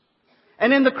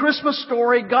 And in the Christmas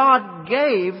story, God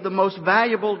gave the most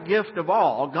valuable gift of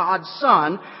all, God's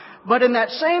Son. But in that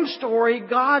same story,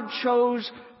 God chose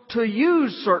to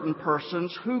use certain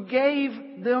persons who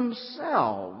gave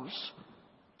themselves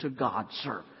to God's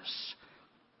service.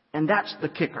 And that's the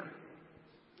kicker.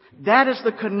 That is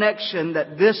the connection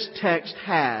that this text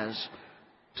has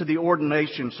to the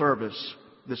ordination service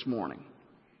this morning.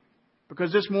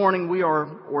 Because this morning we are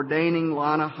ordaining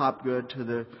Lonna Hopgood to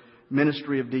the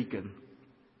ministry of deacon,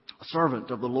 a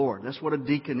servant of the Lord. That's what a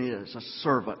deacon is, a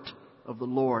servant of the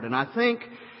Lord. And I think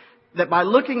that by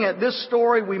looking at this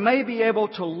story, we may be able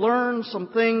to learn some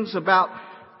things about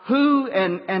who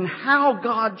and how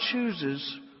God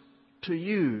chooses to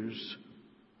use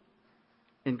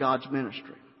in God's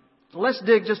ministry. So let's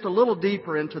dig just a little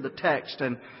deeper into the text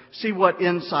and see what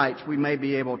insights we may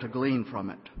be able to glean from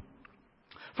it.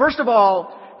 First of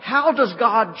all, how does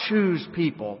God choose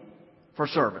people for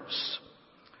service?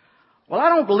 Well, I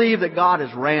don't believe that God is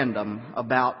random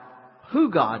about who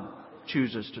God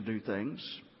chooses to do things.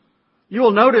 You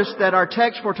will notice that our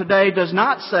text for today does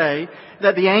not say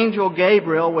that the angel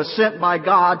Gabriel was sent by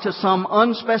God to some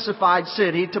unspecified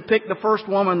city to pick the first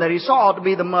woman that he saw to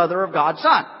be the mother of God's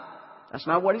Son. That's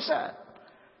not what he said.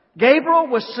 Gabriel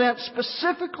was sent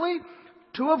specifically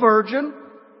to a virgin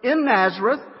in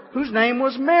Nazareth whose name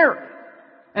was Mary.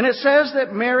 And it says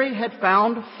that Mary had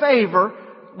found favor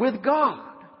with God.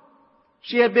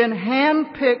 She had been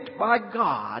handpicked by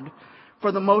God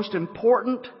for the most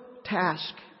important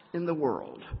task in the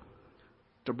world,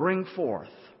 to bring forth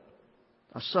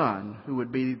a son who would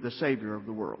be the Savior of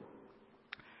the world.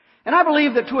 And I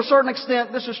believe that to a certain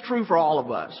extent this is true for all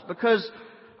of us, because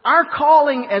our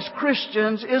calling as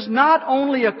Christians is not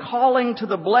only a calling to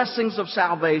the blessings of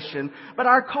salvation, but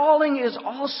our calling is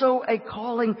also a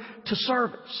calling to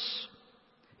service.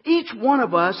 Each one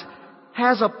of us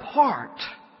has a part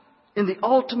in the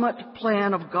ultimate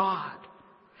plan of God.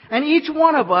 And each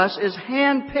one of us is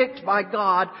handpicked by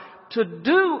God to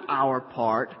do our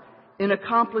part in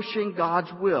accomplishing God's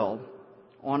will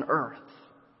on earth.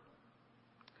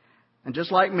 And just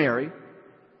like Mary,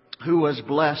 who was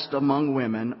blessed among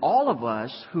women, all of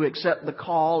us who accept the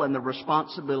call and the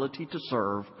responsibility to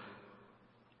serve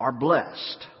are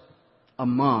blessed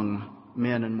among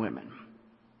men and women.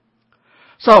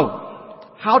 So,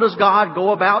 how does God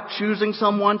go about choosing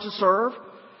someone to serve?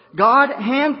 God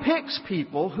handpicks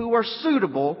people who are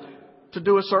suitable to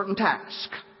do a certain task.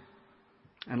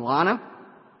 And Lonna,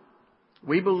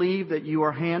 we believe that you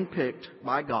are handpicked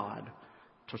by God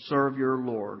to serve your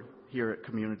Lord here at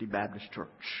Community Baptist Church.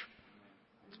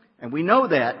 And we know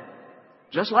that,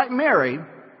 just like Mary,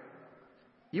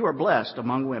 you are blessed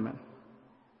among women.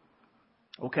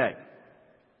 Okay.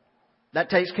 That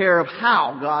takes care of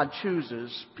how God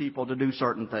chooses people to do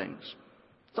certain things.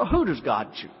 So who does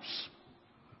God choose?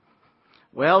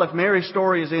 Well, if Mary's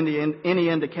story is any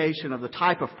indication of the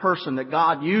type of person that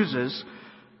God uses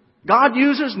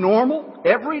normal,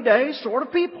 everyday sort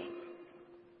of people.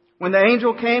 When the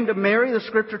angel came to Mary, the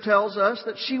Scripture tells us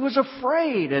that she was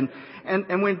afraid. And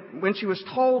when she was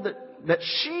told that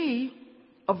she,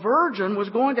 a virgin, was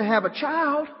going to have a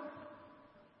child,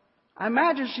 I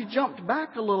imagine she jumped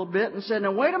back a little bit and said,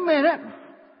 "Now wait a minute.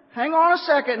 Hang on a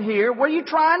second here. What are you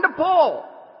trying to pull?"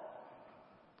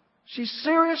 She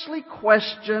seriously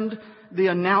questioned the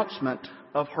announcement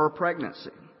of her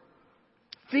pregnancy.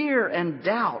 Fear and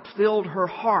doubt filled her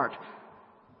heart.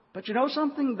 But you know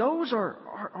something? Those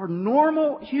are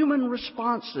normal human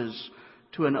responses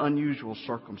to an unusual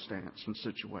circumstance and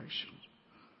situation.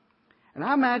 And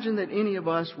I imagine that any of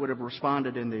us would have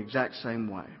responded in the exact same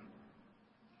way.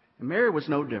 And Mary was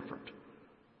no different.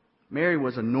 Mary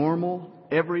was a normal,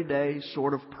 everyday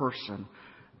sort of person.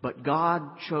 But God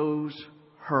chose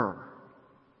her.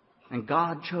 And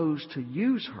God chose to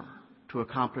use her to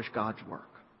accomplish God's work.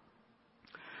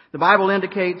 The Bible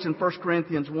indicates in 1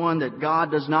 Corinthians 1 that God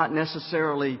does not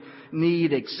necessarily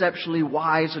need exceptionally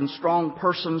wise and strong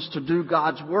persons to do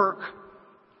God's work.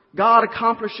 God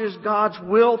accomplishes God's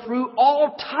will through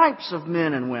all types of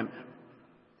men and women.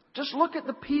 Just look at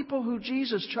the people who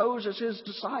Jesus chose as His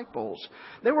disciples.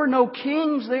 There were no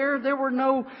kings there. There were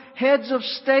no heads of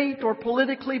state or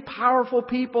politically powerful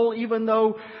people, even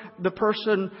though the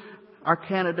person, our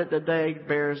candidate today,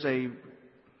 bears a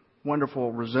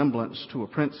wonderful resemblance to a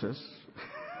princess.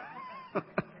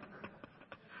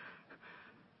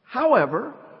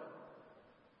 However,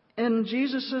 in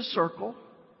Jesus' circle,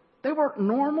 they were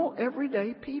normal,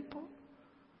 everyday people.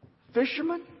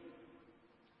 Fishermen,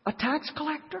 a tax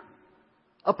collector,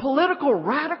 a political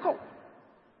radical.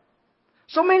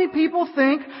 So many people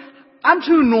think, I'm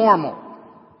too normal.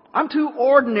 I'm too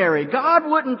ordinary. God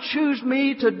wouldn't choose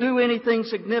me to do anything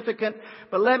significant.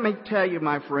 But let me tell you,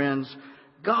 my friends,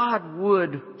 God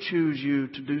would choose you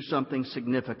to do something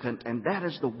significant. And that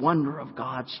is the wonder of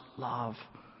God's love.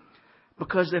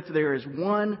 Because if there is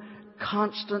one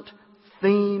constant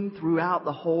theme throughout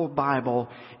the whole Bible,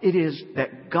 it is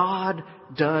that God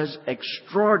does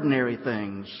extraordinary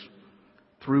things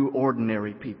through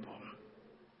ordinary people.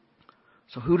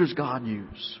 So who does God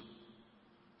use?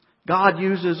 God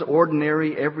uses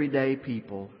ordinary, everyday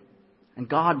people. And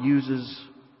God uses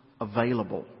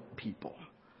available people.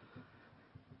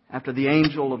 After the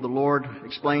angel of the Lord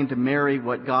explained to Mary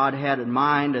what God had in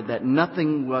mind and that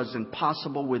nothing was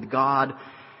impossible with God,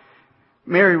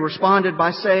 Mary responded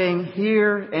by saying,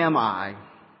 "Here am I,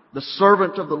 the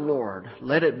servant of the Lord.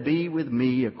 Let it be with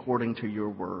me according to your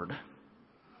word."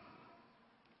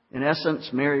 In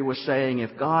essence, Mary was saying,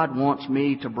 if God wants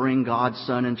me to bring God's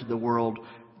Son into the world,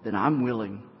 then I'm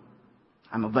willing.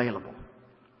 I'm available.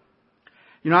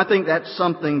 I think that's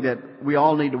something that we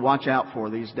all need to watch out for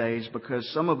these days, because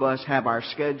some of us have our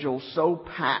schedule so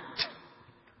packed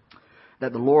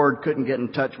that the Lord couldn't get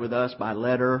in touch with us by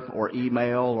letter or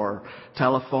email or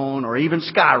telephone or even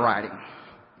skywriting.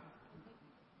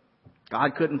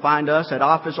 God couldn't find us at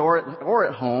office or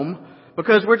at home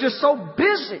because we're just so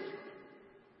busy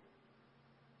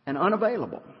and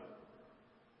unavailable.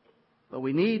 But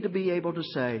we need to be able to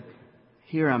say,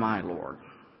 "Here am I, Lord.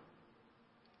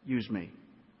 Use me."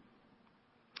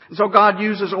 And so God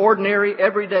uses ordinary,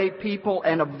 everyday people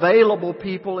and available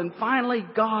people. And finally,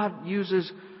 God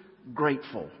uses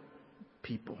grateful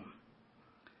people.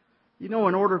 In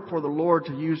order for the Lord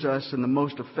to use us in the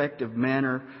most effective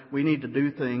manner, we need to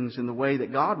do things in the way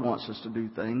that God wants us to do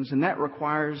things. And that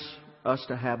requires us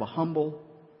to have a humble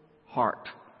heart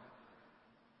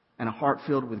and a heart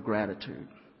filled with gratitude.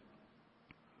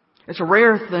 It's a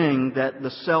rare thing that the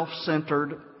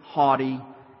self-centered, haughty,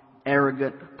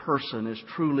 arrogant person is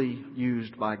truly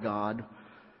used by God.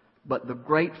 But the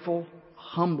grateful,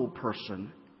 humble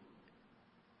person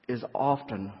is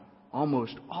often,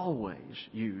 almost always,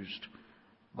 used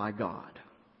by God.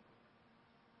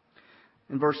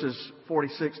 In verses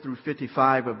 46 through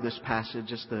 55 of this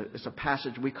passage, it's a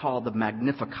passage we call the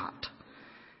Magnificat.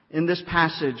 In this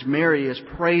passage, Mary is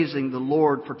praising the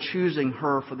Lord for choosing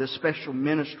her for this special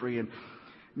ministry, and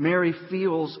Mary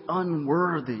feels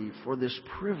unworthy for this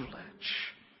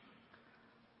privilege.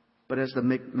 But as the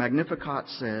Magnificat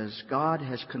says, God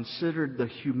has considered the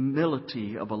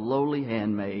humility of a lowly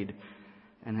handmaid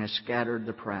and has scattered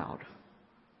the proud.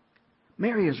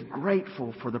 Mary is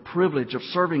grateful for the privilege of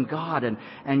serving God,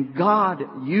 and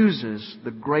God uses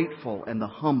the grateful and the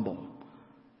humble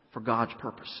for God's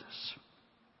purposes.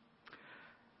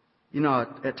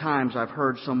 At times I've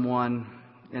heard someone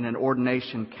in an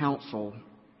ordination council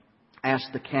ask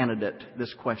the candidate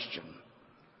this question: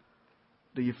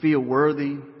 do you feel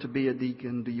worthy to be a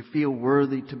deacon? Do you feel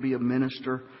worthy to be a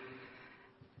minister?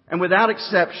 And without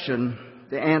exception,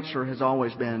 the answer has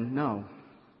always been, no,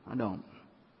 I don't.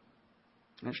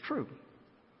 That's true.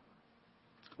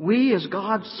 We as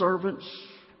God's servants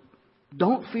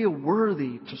don't feel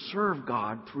worthy to serve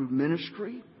God through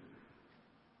ministry,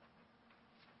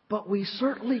 but we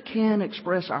certainly can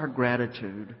express our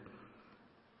gratitude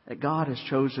that God has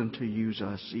chosen to use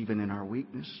us even in our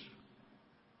weakness.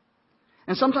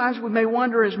 And sometimes we may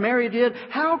wonder, as Mary did,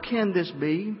 how can this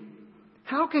be?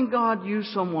 How can God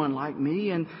use someone like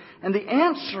me? And the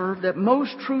answer that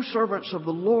most true servants of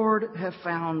the Lord have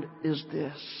found is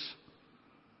this: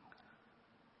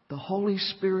 the Holy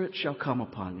Spirit shall come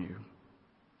upon you,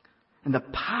 and the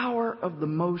power of the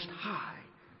Most High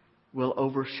will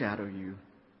overshadow you.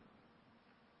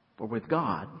 For with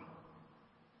God,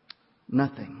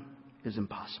 nothing is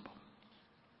impossible.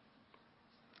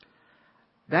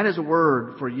 That is a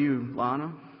word for you,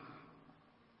 Lonna,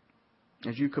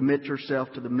 as you commit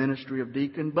yourself to the ministry of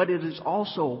deacon. But it is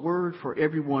also a word for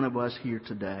every one of us here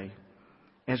today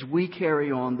as we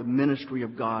carry on the ministry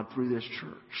of God through this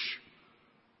church.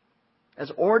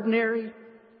 As ordinary,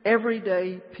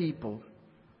 everyday people,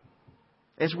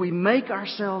 as we make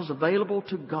ourselves available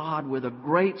to God with a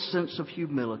great sense of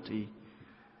humility,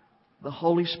 the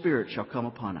Holy Spirit shall come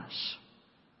upon us.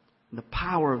 The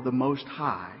power of the Most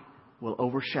High will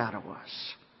overshadow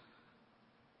us.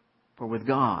 For with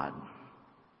God,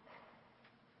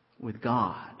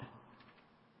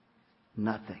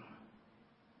 nothing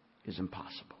is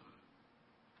impossible.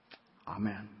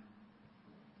 Amen.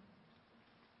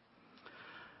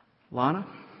 Lonna,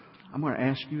 I'm going to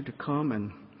ask you to come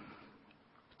and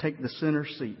take the center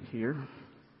seat here.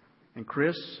 And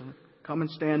Chris, come and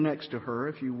stand next to her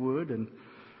if you would, and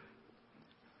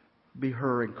be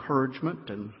her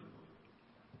encouragement. And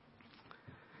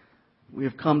we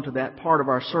have come to that part of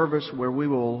our service where we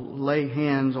will lay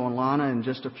hands on Lonna in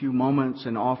just a few moments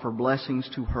and offer blessings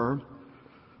to her.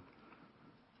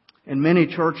 In many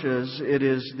churches, it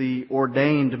is the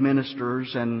ordained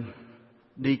ministers and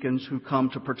deacons who come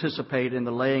to participate in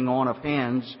the laying on of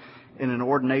hands in an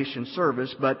ordination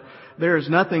service, but there is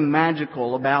nothing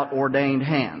magical about ordained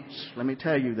hands. Let me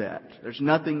tell you that. There's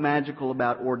nothing magical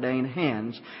about ordained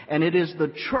hands, and it is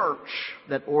the church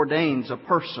that ordains a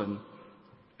person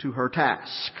to her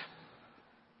task.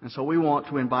 And so we want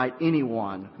to invite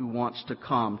anyone who wants to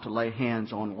come to lay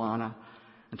hands on Lonna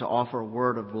and to offer a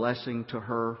word of blessing to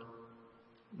her.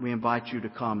 We invite you to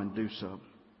come and do so.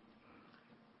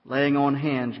 Laying on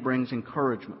hands brings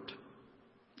encouragement.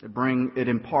 It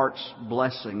imparts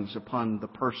blessings upon the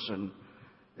person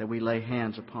that we lay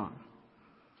hands upon.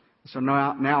 So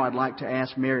now I'd like to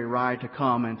ask Mary Rye to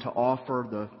come and to offer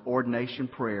the ordination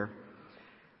prayer.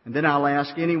 And then I'll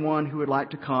ask anyone who would like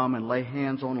to come and lay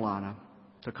hands on Lonna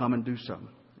to come and do so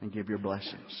and give your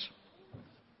blessings.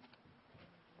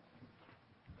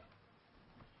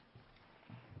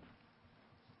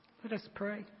 Let us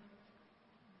pray.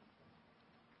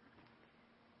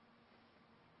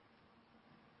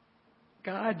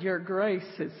 God, your grace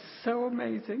is so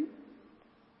amazing.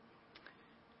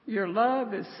 Your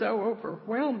love is so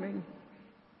overwhelming.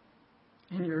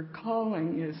 And your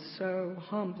calling is so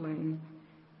humbling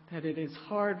that it is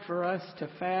hard for us to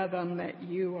fathom that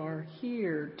you are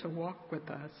here to walk with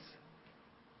us.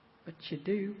 But you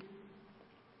do.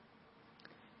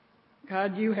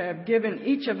 God, you have given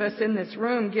each of us in this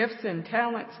room gifts and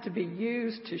talents to be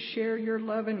used to share your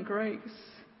love and grace.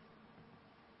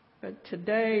 But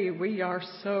today we are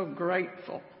so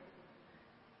grateful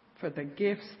for the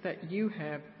gifts that you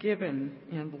have given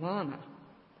in Lonna.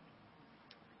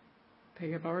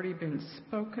 They have already been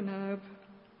spoken of.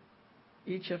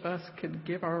 Each of us could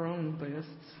give our own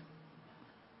lists.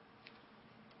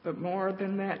 But more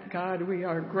than that, God, we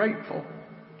are grateful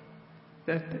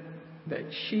that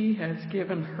she has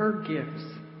given her gifts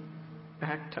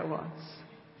back to us.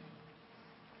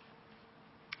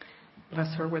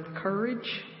 Bless her with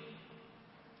courage.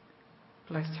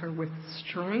 Bless her with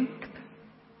strength.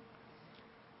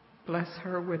 Bless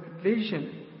her with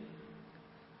vision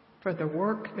for the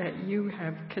work that you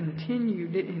have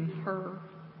continued in her,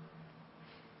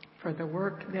 for the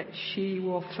work that she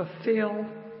will fulfill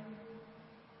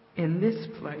in this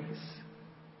place,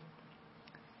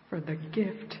 for the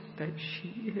gift that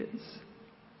she is.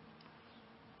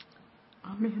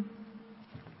 Amen.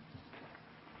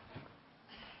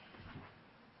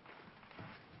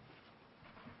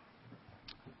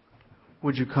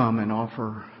 Would you come and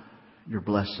offer your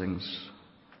blessings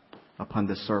upon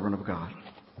this servant of God?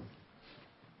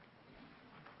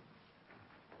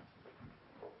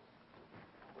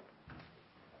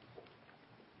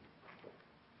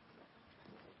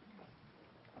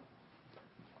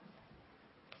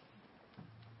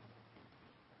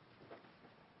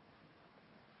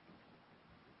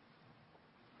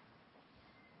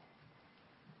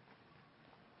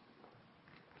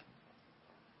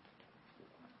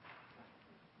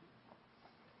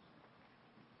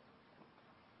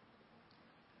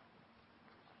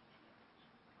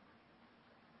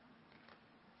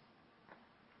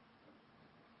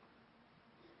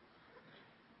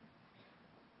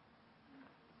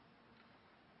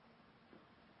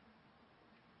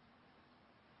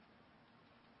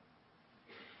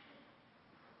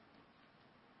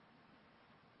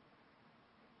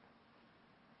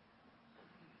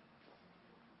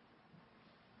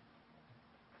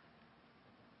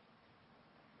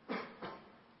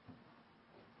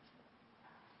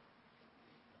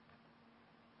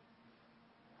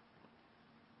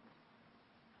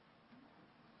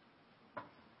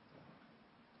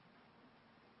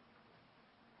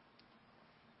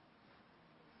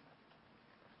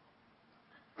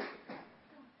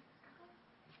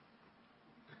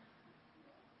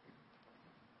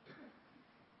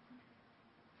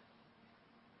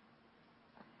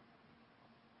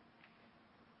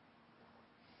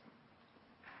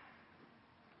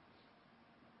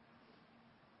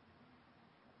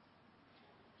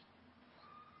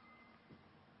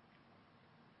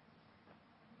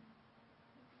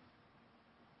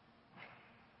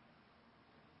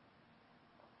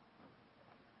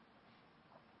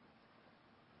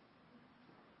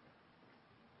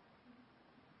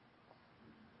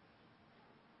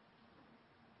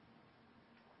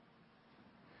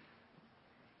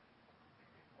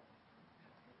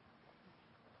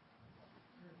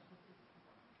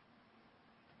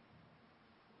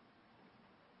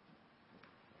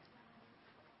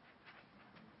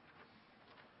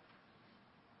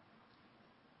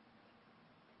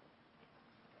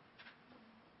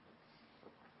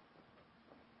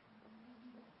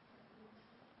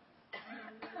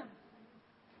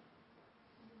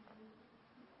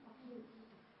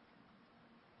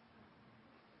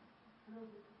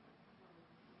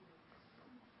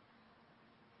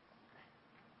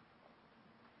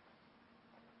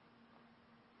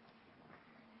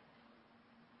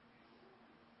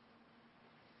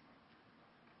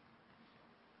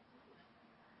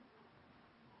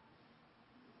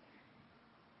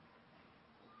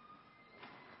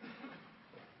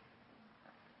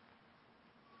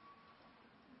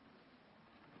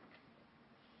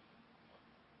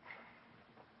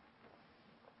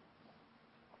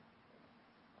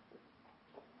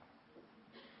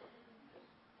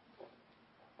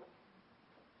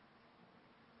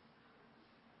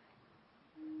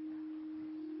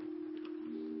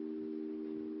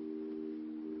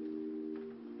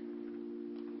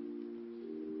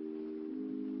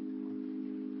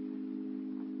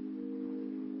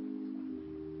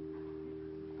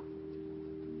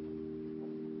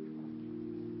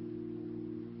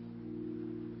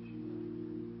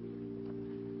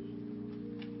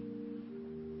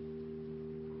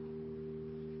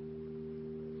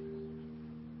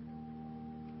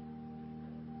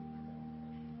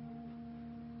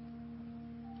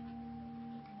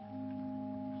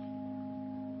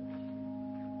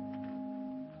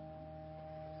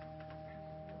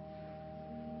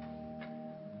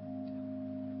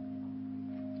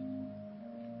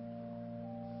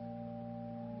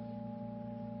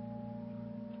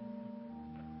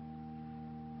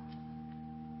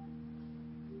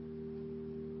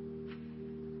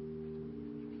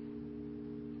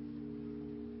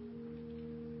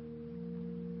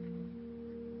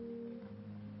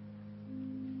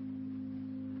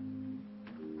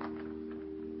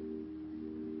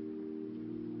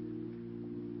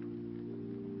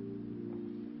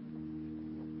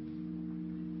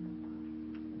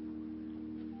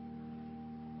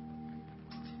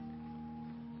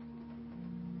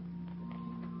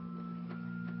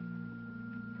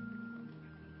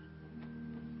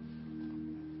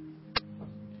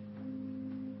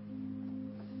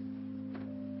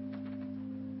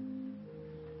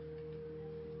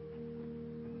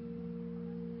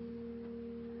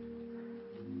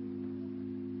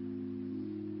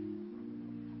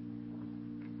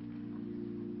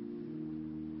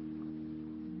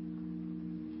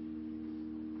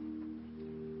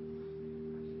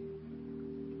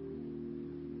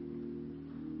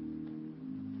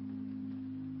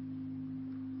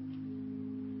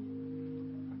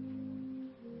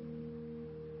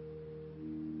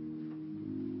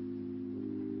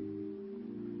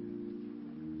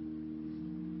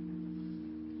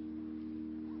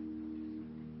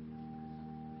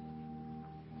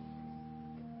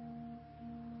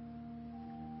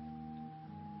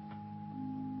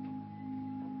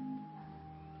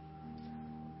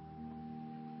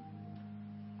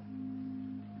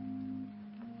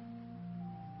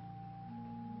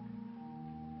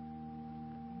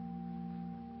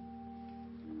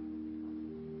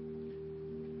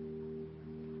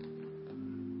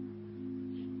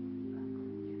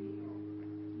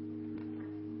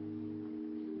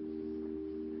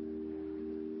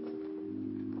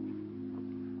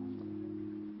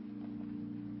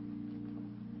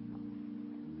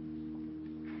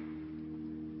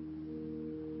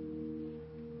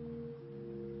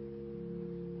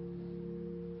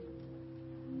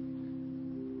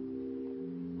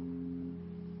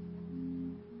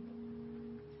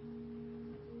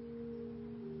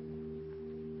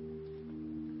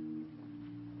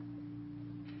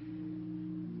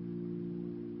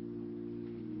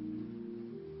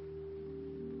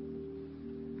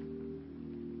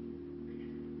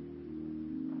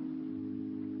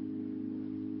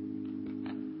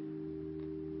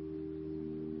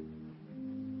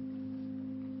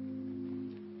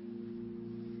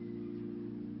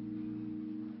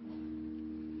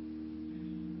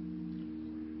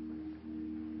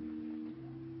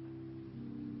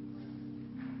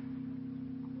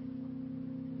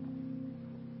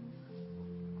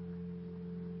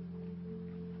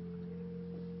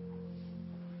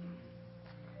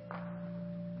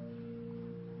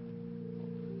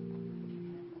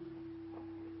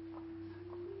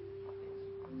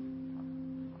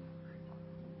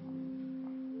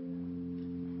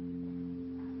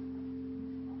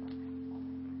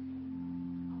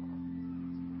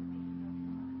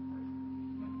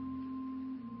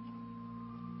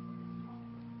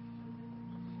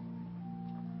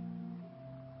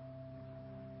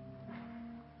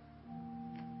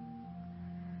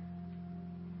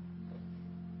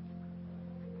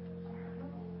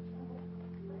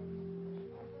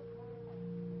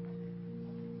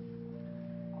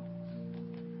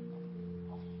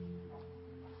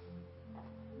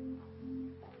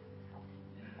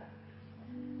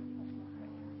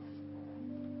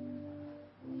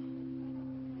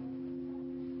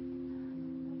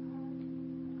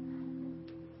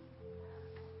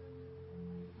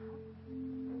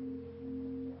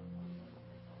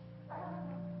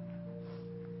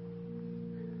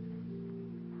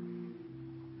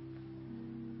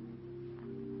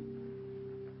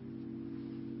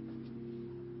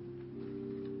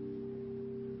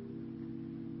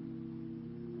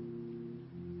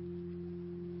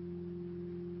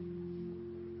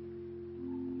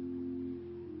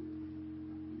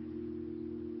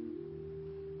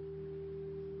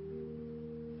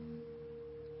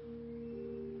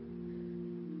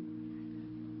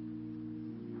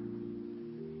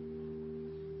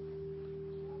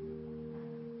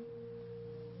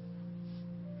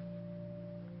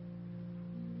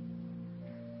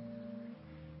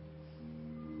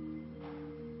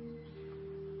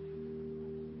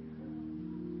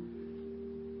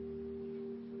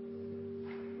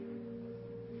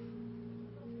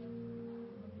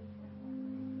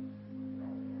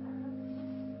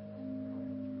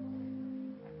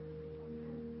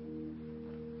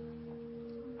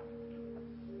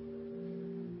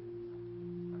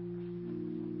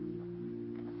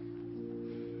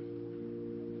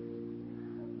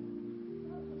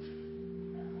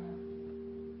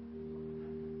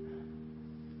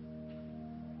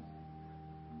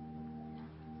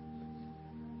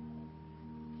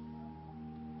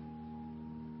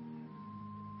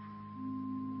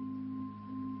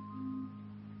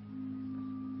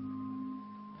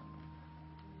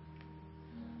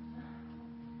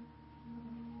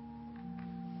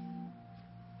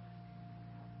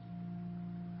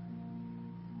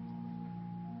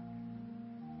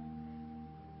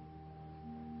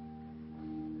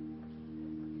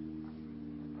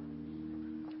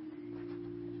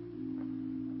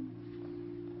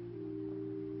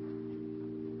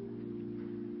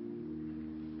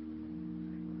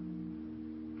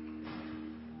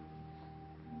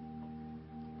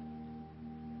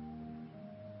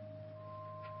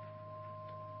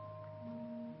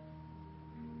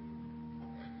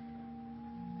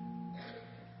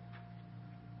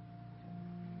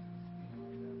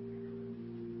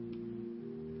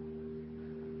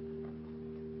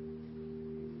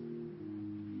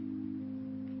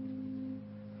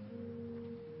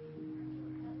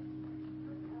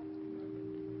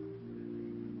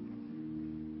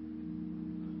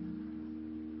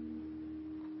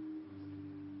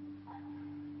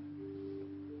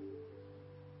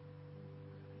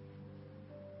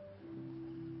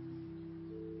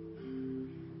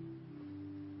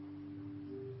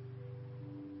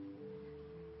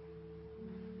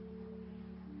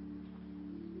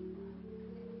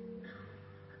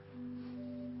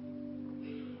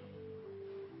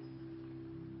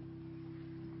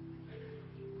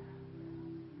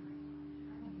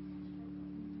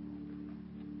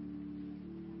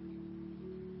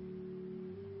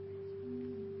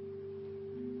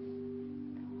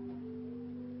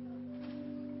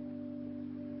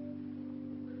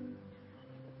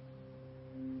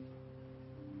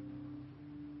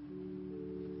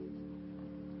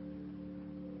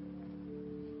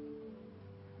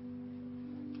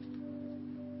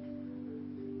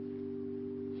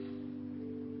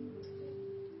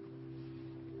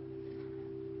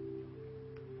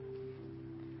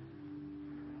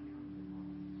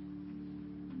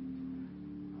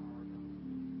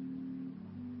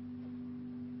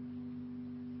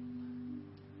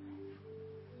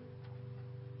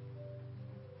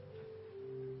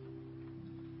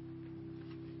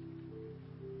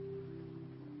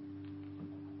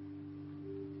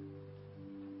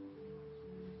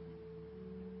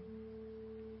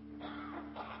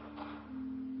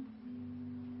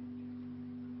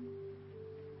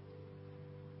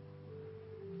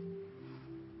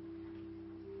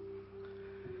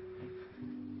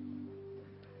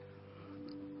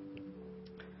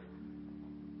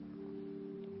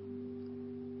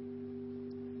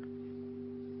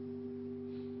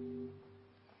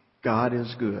 God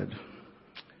is good.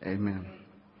 Amen.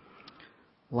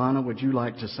 Lonna, would you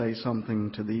like to say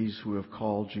something to these who have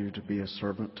called you to be a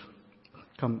servant?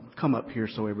 Come up here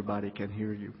so everybody can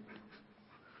hear you.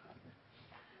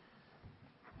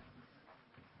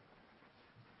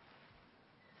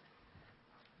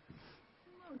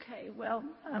 Okay, well,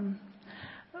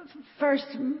 first,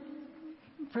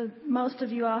 for most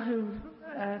of you all who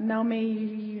know me,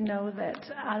 you know that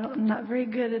I'm not very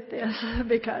good at this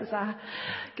because I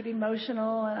get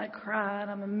emotional and I cry and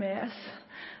I'm a mess.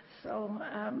 So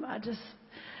I just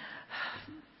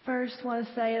first want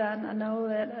to say that I know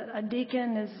that a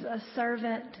deacon is a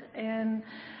servant and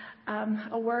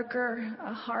a worker,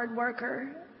 a hard worker,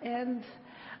 and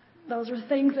those are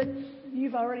things that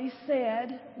you've already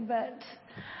said, but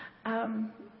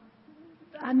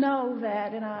I know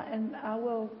that, and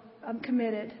I'm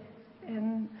committed,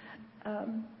 and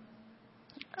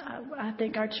I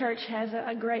think our church has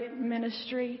a great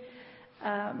ministry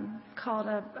called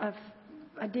a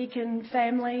deacon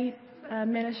family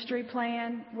ministry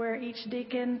plan, where each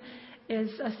deacon is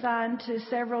assigned to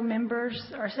several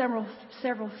members or several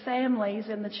families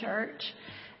in the church,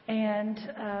 and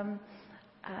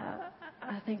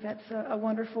I think that's a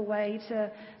wonderful way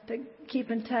to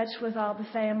keep in touch with all the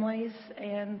families.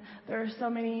 And there are so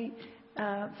many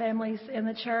families in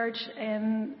the church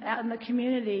and out in the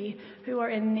community who are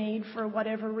in need for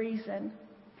whatever reason.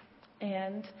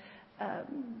 And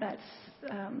I'm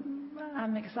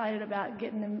excited about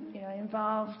getting them,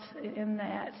 involved in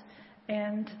that.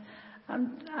 And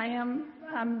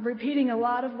I'm repeating a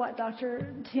lot of what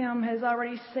Dr. Tim has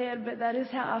already said, but that is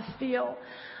how I feel.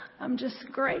 I'm just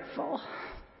grateful.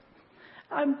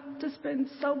 I've just been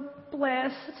so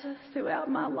blessed throughout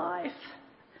my life.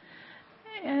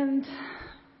 And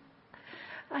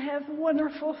I have a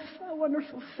wonderful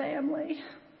family.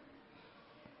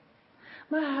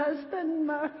 My husband,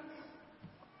 my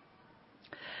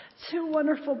two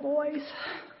wonderful boys.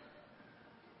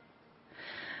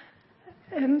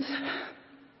 And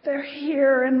they're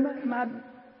here, and my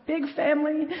big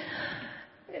family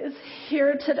is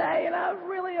here today, and I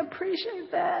really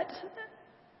appreciate that.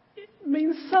 It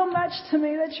means so much to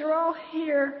me that you're all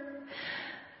here.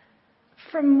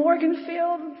 From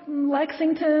Morganfield, from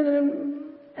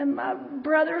Lexington, and my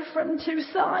brother from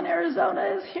Tucson,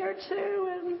 Arizona is here too,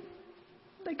 and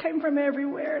they came from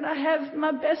everywhere. And I have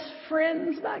my best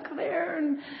friends back there,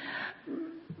 and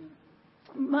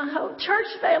my whole church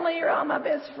family are all my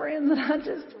best friends, and I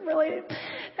just really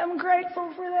am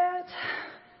grateful for that.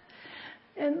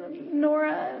 And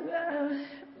Nora,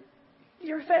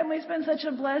 your family's been such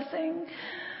a blessing.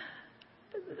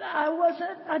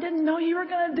 I didn't know you were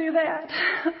going to do that.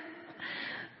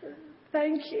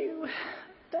 Thank you.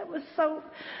 That was so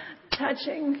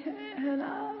touching, and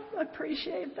I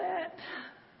appreciate that.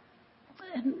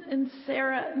 And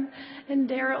Sarah and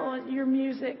Daryl, your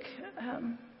music,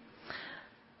 I'm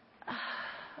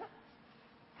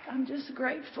just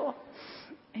grateful.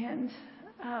 And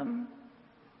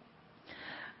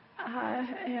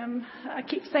I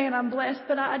keep saying I'm blessed,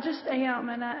 but I just am,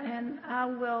 and I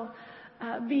will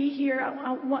be here.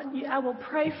 I will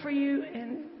pray for you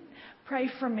and pray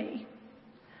for me.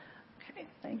 Okay,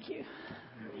 thank you.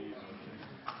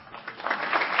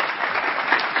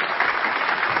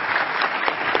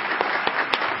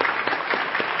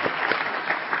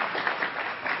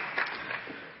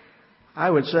 I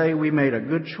would say we made a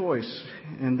good choice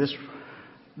in this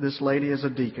lady as a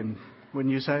deacon.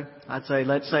 Wouldn't you say? I'd say,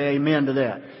 let's say amen to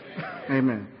that.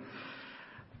 Amen.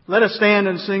 Let us stand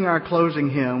and sing our closing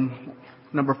hymn,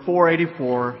 number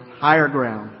 484, Higher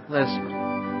Ground. Let us